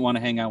mom doesn't want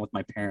to hang out with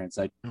my parents?"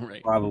 I'd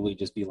probably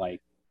just be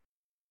like,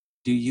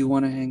 "Do you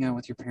want to hang out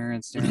with your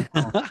parents,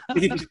 Daryl?"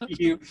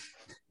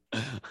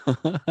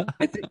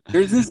 I think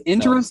there's this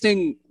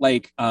interesting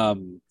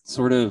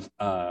sort of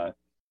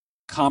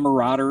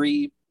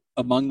camaraderie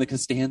among the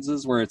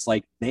Costanzas where it's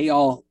like they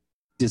all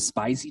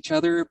despise each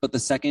other, but the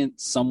second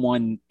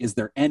someone is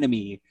their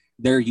enemy,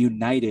 they're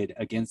united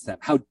against them.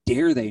 How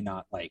dare they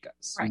not like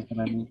us? Right. You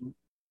know what I mean?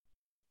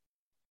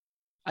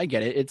 I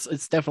get it.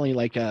 It's definitely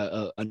like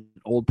an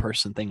old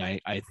person thing.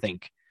 I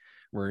think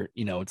where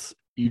it's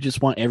you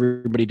just want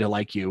everybody to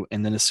like you,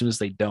 and then as soon as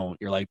they don't,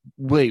 you're like,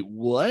 "Wait,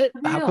 what?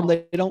 How come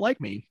they don't like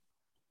me?"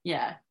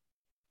 Yeah.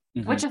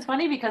 Mm-hmm. Which is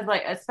funny because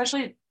like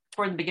especially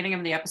toward the beginning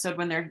of the episode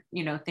when they're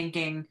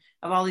thinking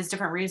of all these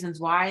different reasons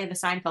why the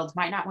Seinfelds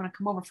might not want to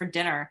come over for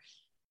dinner.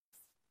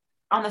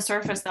 On the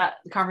surface, that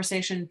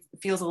conversation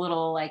feels a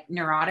little like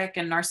neurotic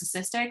and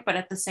narcissistic, but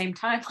at the same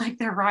time, like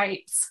they're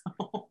right.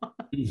 So.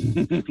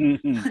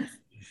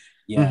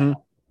 Yeah. Mm-hmm.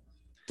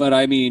 But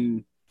I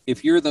mean,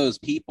 if you're those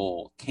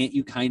people, can't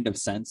you kind of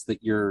sense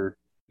that you're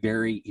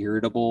very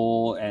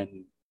irritable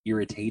and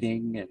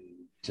irritating and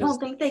just... I don't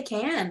think they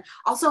can.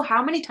 Also,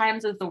 how many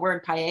times is the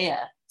word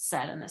paella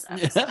said in this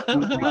episode?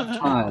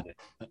 God.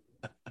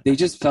 They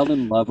just fell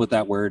in love with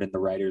that word in the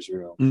writer's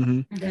room.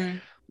 Mm-hmm. Mm-hmm.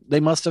 They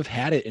must have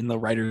had it in the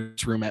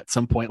writer's room at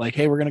some point. Like,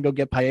 hey, we're going to go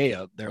get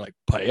paella. They're like,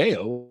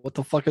 paella? What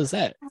the fuck is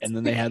that? And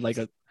then they had like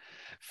a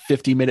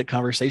 50-minute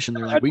conversation.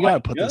 They're like, we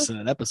got to put this in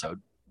an episode.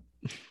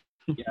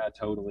 Yeah,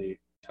 totally.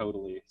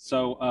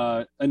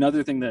 So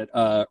another thing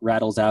that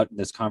rattles out in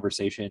this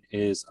conversation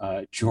is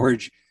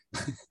George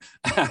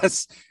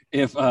asks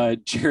if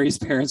Jerry's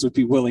parents would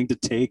be willing to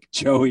take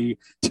Joey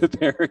to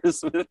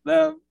Paris with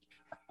them.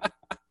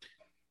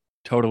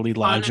 Totally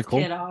logical.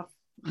 On his kid off.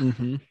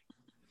 Mm-hmm.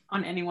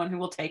 On anyone who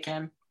will take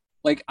him.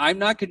 Like, I'm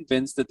not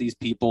convinced that these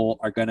people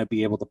are going to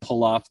be able to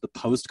pull off the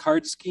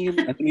postcard scheme.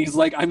 And he's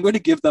like, I'm going to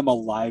give them a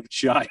live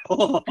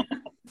child.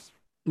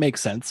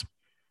 Makes sense.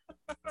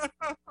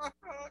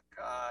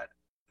 God.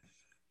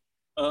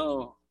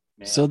 Oh,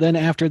 man. So then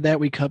after that,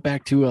 we cut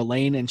back to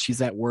Elaine, and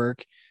she's at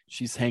work.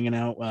 She's hanging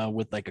out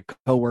with like a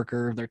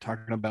coworker. They're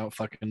talking about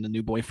fucking the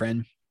new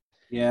boyfriend.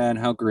 Yeah, and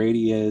how great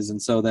he is.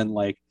 And so then,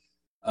 like,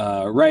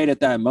 right at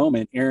that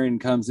moment, Aaron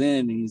comes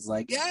in and he's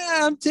like, yeah,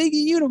 I'm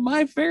taking you to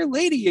My Fair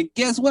Lady. And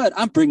guess what?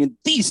 I'm bringing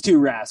these two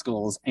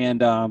rascals.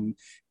 And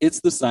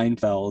it's the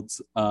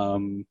Seinfelds.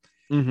 And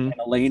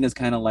Elaine is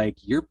kind of like,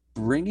 you're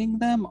bringing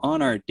them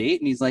on our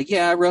date? And he's like,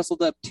 yeah, I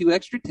rustled up 2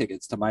 extra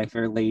tickets to My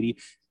Fair Lady.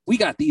 We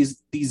got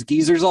these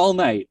geezers all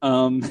night.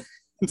 And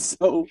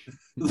so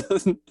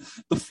the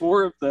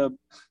 4 of them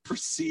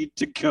proceed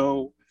to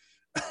go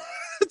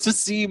to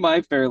see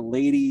My Fair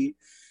Lady.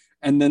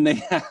 And then they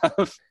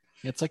have...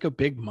 It's like a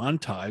big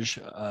montage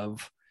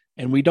of,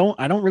 and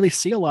I don't really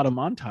see a lot of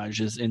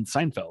montages in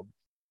Seinfeld.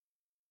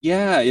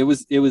 Yeah, it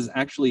was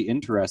actually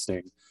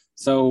interesting.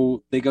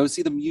 So they go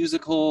see the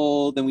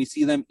musical, then we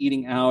see them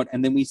eating out,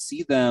 and then we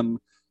see them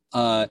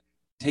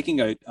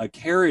taking a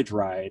carriage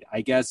ride, I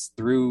guess,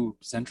 through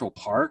Central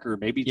Park or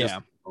maybe just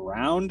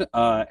around,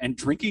 and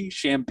drinking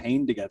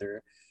champagne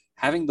together,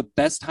 having the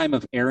best time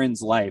of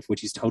Aaron's life,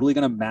 which he's totally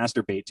going to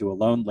masturbate to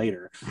alone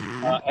later.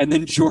 And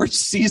then George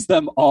sees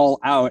them all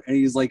out, and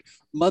he's like,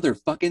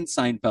 motherfucking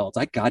Seinfelds,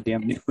 I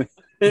goddamn knew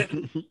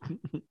it.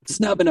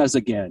 Snubbing us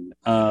again.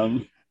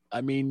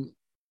 I mean,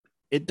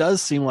 it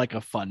does seem like a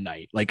fun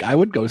night. Like, I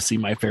would go see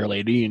My Fair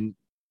Lady and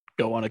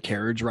go on a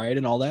carriage ride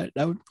and all that.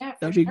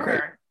 That'd be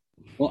great.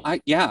 Well,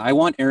 I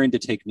want Aaron to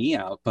take me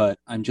out, but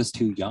I'm just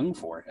too young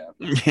for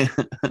him.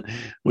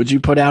 Would you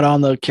put out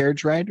on the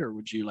carriage ride, or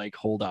would you like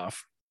hold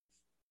off?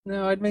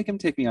 No, I'd make him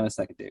take me on a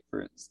second date,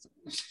 for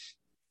instance.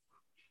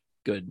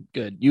 Good.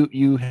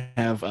 You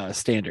have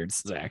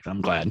standards, Zach.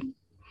 I'm glad.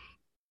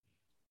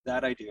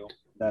 That I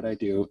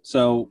do.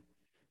 So,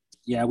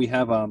 yeah, we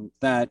have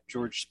that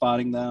George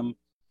spotting them,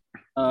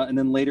 and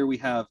then later we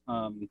have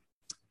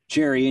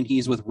Jerry, and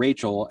he's with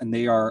Rachel, and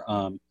they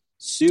are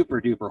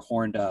super duper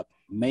horned up,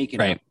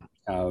 making out on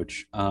the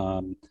couch.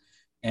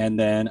 And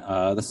then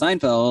the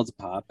Seinfelds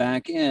pop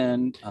back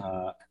in.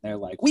 They're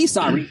like, "We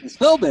saw Regis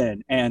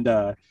Philbin,"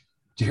 and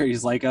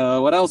Jerry's like,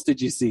 what else did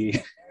you see?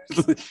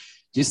 Did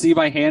you see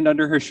my hand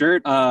under her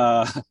shirt?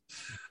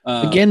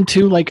 Again,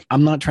 too, like,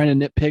 I'm not trying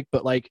to nitpick,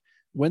 but like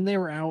when they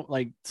were out,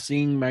 like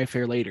seeing My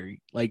Fair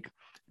Lady, like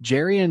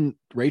Jerry and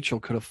Rachel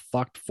could have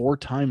fucked 4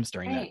 times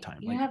during that time.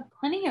 You have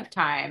plenty of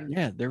time.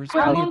 Yeah, there was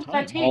How plenty long of did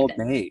that time. take? All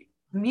day.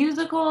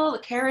 Musical, the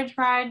carriage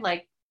ride,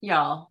 like,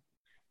 y'all,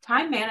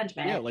 time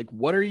management. Yeah, like,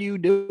 what are you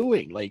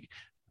doing? Like,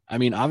 I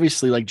mean,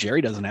 obviously, like,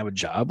 Jerry doesn't have a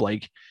job,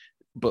 like,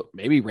 but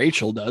maybe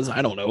Rachel does.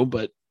 I don't know,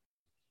 but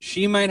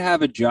she might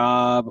have a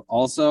job.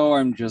 Also,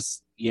 I'm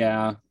just,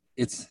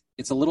 it's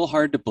a little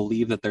hard to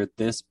believe that they're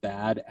this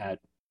bad at,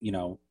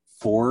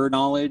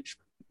 foreknowledge,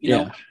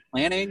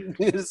 planning.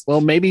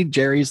 Well, maybe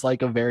Jerry's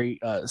like a very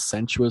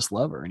sensuous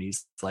lover, and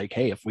he's like,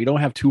 hey, if we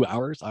don't have 2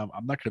 hours, I'm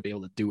not going to be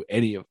able to do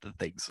any of the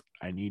things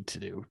I need to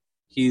do.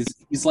 He's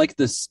like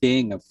the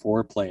Sting of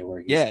foreplay,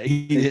 where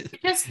I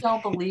just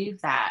don't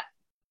believe that.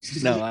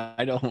 No,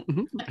 I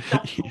don't.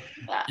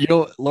 You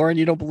don't, Lauren,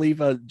 you don't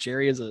believe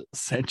Jerry is a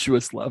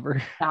sensuous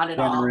lover? Not at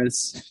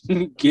generous,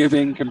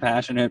 giving,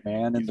 compassionate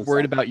man. He's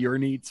worried about your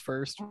needs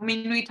first. I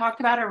mean, we talked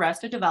about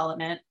Arrested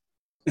Development.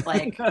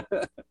 Like,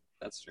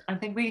 that's true. I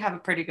think we have a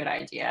pretty good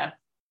idea.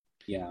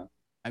 Yeah.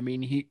 I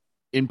mean,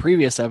 in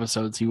previous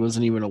episodes, he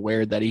wasn't even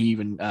aware that he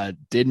even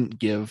didn't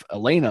give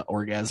Elena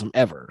orgasm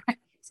ever.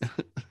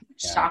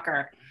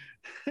 Shocker.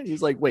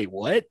 He's like, wait,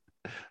 what?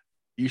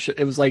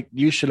 It was like,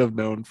 you should have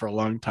known for a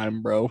long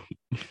time, bro.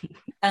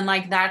 And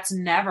like, that's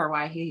never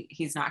why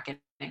he's not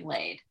getting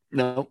laid.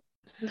 No.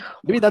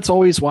 Maybe that's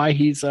always why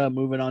he's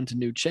moving on to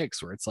new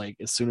chicks, where it's like,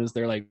 as soon as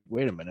they're like,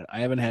 wait a minute, I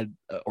haven't had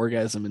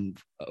orgasm in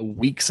a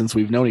week since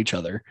we've known each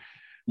other.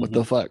 What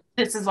the fuck?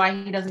 This is why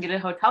he doesn't get a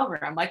hotel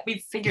room. Like,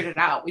 we've figured it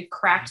out. We've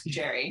cracked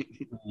Jerry.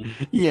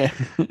 Yeah.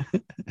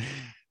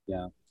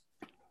 Yeah.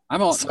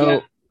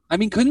 I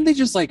mean, couldn't they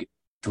just like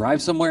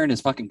drive somewhere in his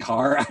fucking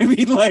car? I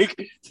mean, like,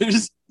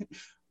 there's,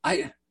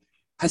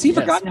 Has he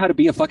forgotten how to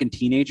be a fucking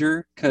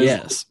teenager?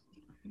 Yes.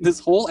 This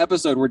whole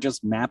episode, we're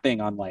just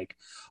mapping on like,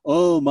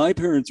 oh, my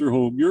parents are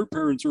home. Your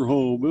parents are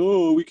home.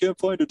 Oh, we can't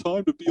find a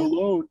time to be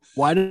alone.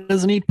 Why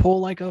doesn't he pull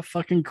like a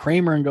fucking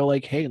Kramer and go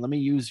like, hey, let me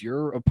use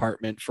your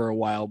apartment for a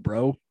while,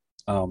 bro?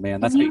 Oh,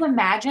 man. Can you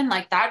imagine?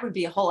 Like, that would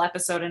be a whole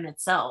episode in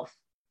itself.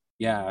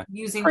 Yeah.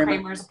 Using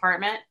Kramer's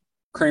apartment.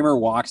 Kramer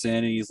walks in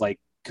and he's like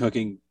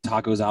cooking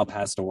tacos al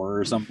pastor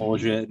or some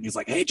bullshit. And he's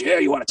like, hey,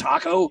 Jerry, you want a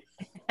taco?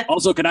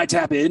 Also, can I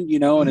tap in? You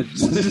know, and it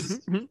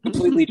just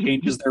completely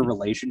changes their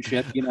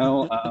relationship, you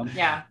know?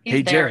 Yeah.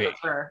 Hey, Jerry,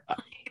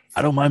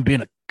 I don't mind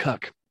being a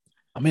cuck.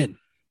 I'm in.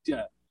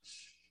 Yeah.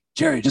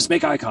 Jerry, just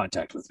make eye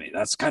contact with me.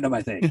 That's kind of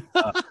my thing.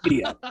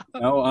 Idiot.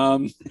 You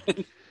know,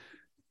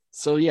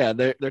 So yeah,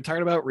 they're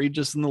talking about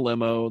Regis in the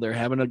limo. They're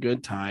having a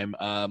good time.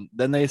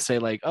 Then they say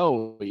like,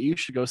 "Oh, you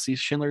should go see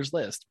Schindler's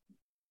List."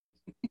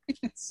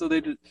 So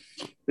they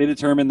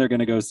determine they're going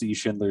to go see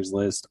Schindler's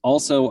List.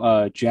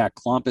 Also, Jack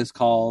Klompus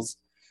calls.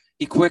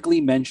 He quickly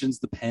mentions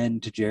the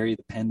pen to Jerry,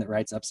 the pen that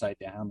writes upside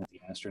down with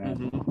the astronaut.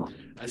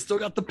 Mm-hmm. I still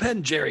got the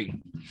pen,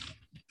 Jerry.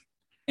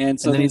 And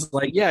so then he's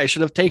like, "Yeah, I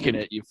should have taken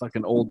it, you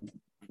fucking old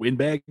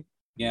windbag."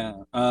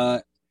 Yeah.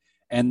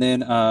 And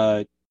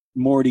then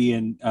Morty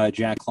and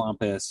Jack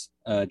Klompus,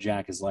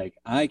 Jack is like,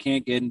 I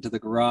can't get into the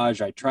garage.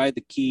 I tried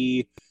the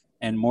key.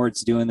 And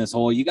Mort's doing this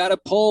whole, you got to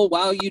pull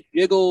while you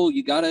jiggle.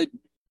 You got to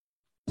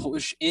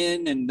push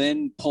in and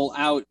then pull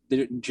out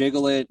and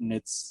jiggle it. And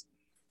it's,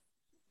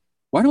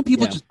 why don't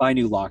people just buy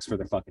new locks for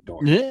their fucking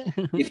door?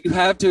 If you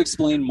have to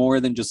explain more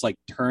than just like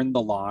turn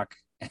the lock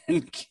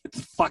and get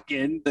the fuck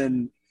in,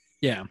 then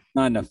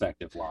not an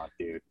effective lock,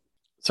 dude.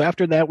 So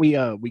after that, we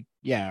are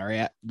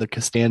at the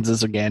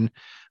Costanzas again.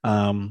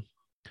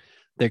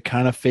 They're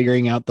kind of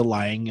figuring out the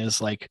lying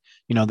is like,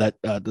 you know, that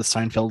the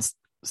Seinfelds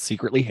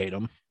secretly hate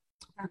him.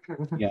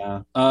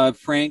 Yeah.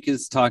 Frank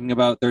is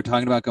they're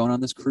talking about going on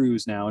this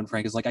cruise now. And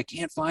Frank is like, I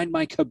can't find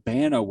my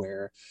cabana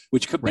wear,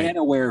 which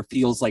cabana wear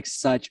feels like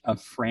such a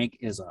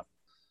Frankism.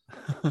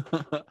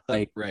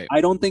 Like,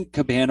 I don't think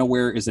cabana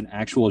wear is an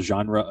actual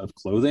genre of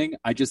clothing.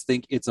 I just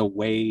think it's a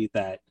way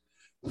that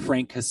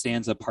Frank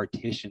Costanza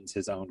partitions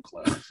his own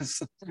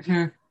clothes.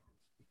 Mm-hmm.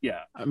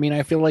 Yeah. I mean,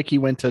 I feel like he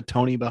went to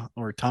Tommy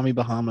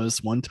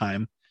Bahamas one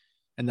time,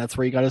 and that's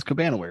where he got his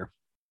cabana wear.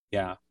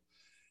 Yeah.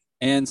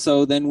 And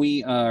so then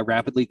we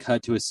rapidly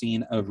cut to a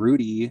scene of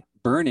Rudy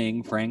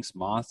burning Frank's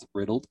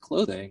moth-riddled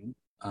clothing.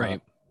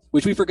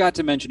 Which we forgot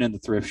to mention in the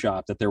thrift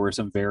shop, that there were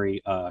some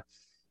very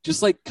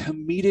just like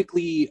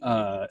comedically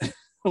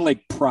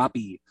like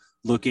proppy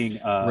looking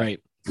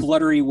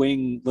fluttery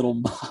wing little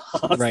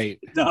moths. Right.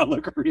 Not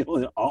look real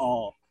at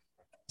all.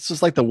 It's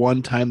just like the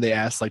one time they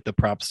asked like the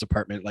props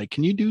department, like,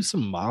 can you do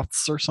some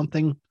moths or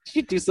something? Can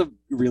you do some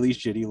really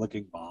shitty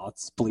looking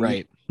moths, please?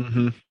 Right.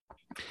 Mm-hmm.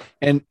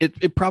 And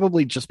it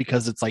probably just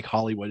because it's like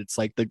Hollywood. It's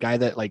like the guy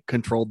that like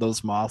controlled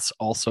those moths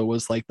also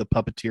was like the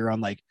puppeteer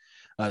on like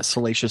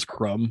Salacious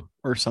Crumb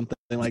or something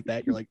like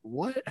that. You're like,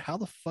 what? How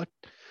the fuck?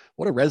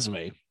 What a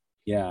resume.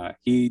 Yeah,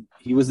 he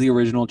was the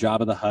original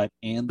Jabba the Hutt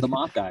and the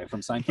moth guy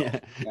from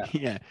Seinfeld.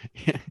 Yeah.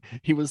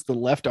 He was the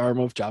left arm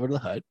of Jabba the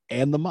Hutt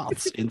and the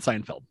moths in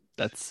Seinfeld.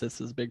 That's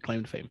his big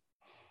claim to fame.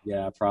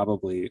 Yeah,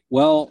 probably.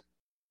 Well,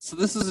 so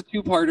this is a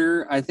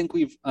two-parter. I think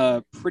we've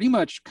pretty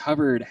much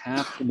covered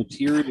half the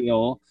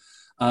material,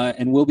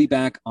 and we'll be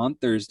back on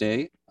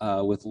Thursday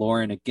with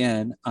Lauren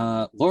again.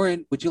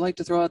 Lauren, would you like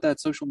to throw out that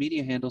social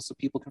media handle so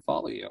people can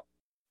follow you?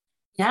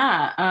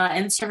 Yeah,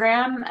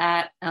 Instagram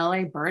at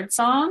LA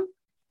Birdsong,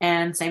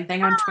 and same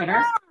thing on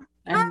Twitter.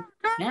 And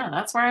yeah,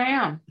 that's where I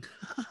am.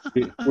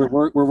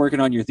 We're working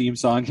on your theme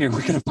song here.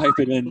 We're gonna pipe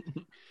it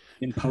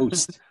in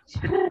post.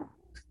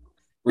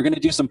 We're going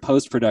to do some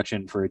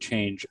post-production for a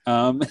change.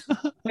 And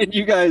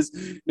you guys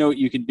know what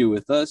you can do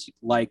with us.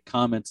 Like,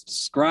 comment,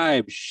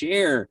 subscribe,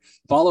 share,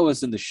 follow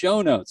us in the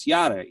show notes,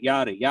 yada,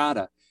 yada,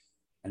 yada.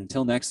 And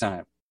until next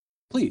time,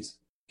 please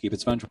keep it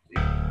sponge-worthy.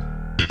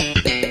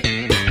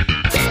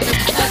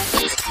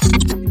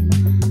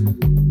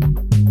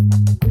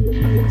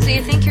 So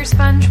you think you're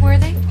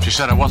sponge-worthy? She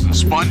said I wasn't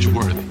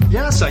sponge-worthy.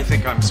 Yes, I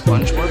think I'm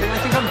sponge-worthy. I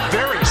think I'm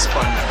very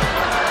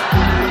sponge-worthy.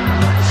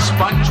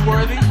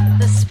 Sponge-worthy?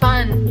 The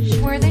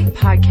Sponge-worthy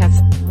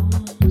podcast.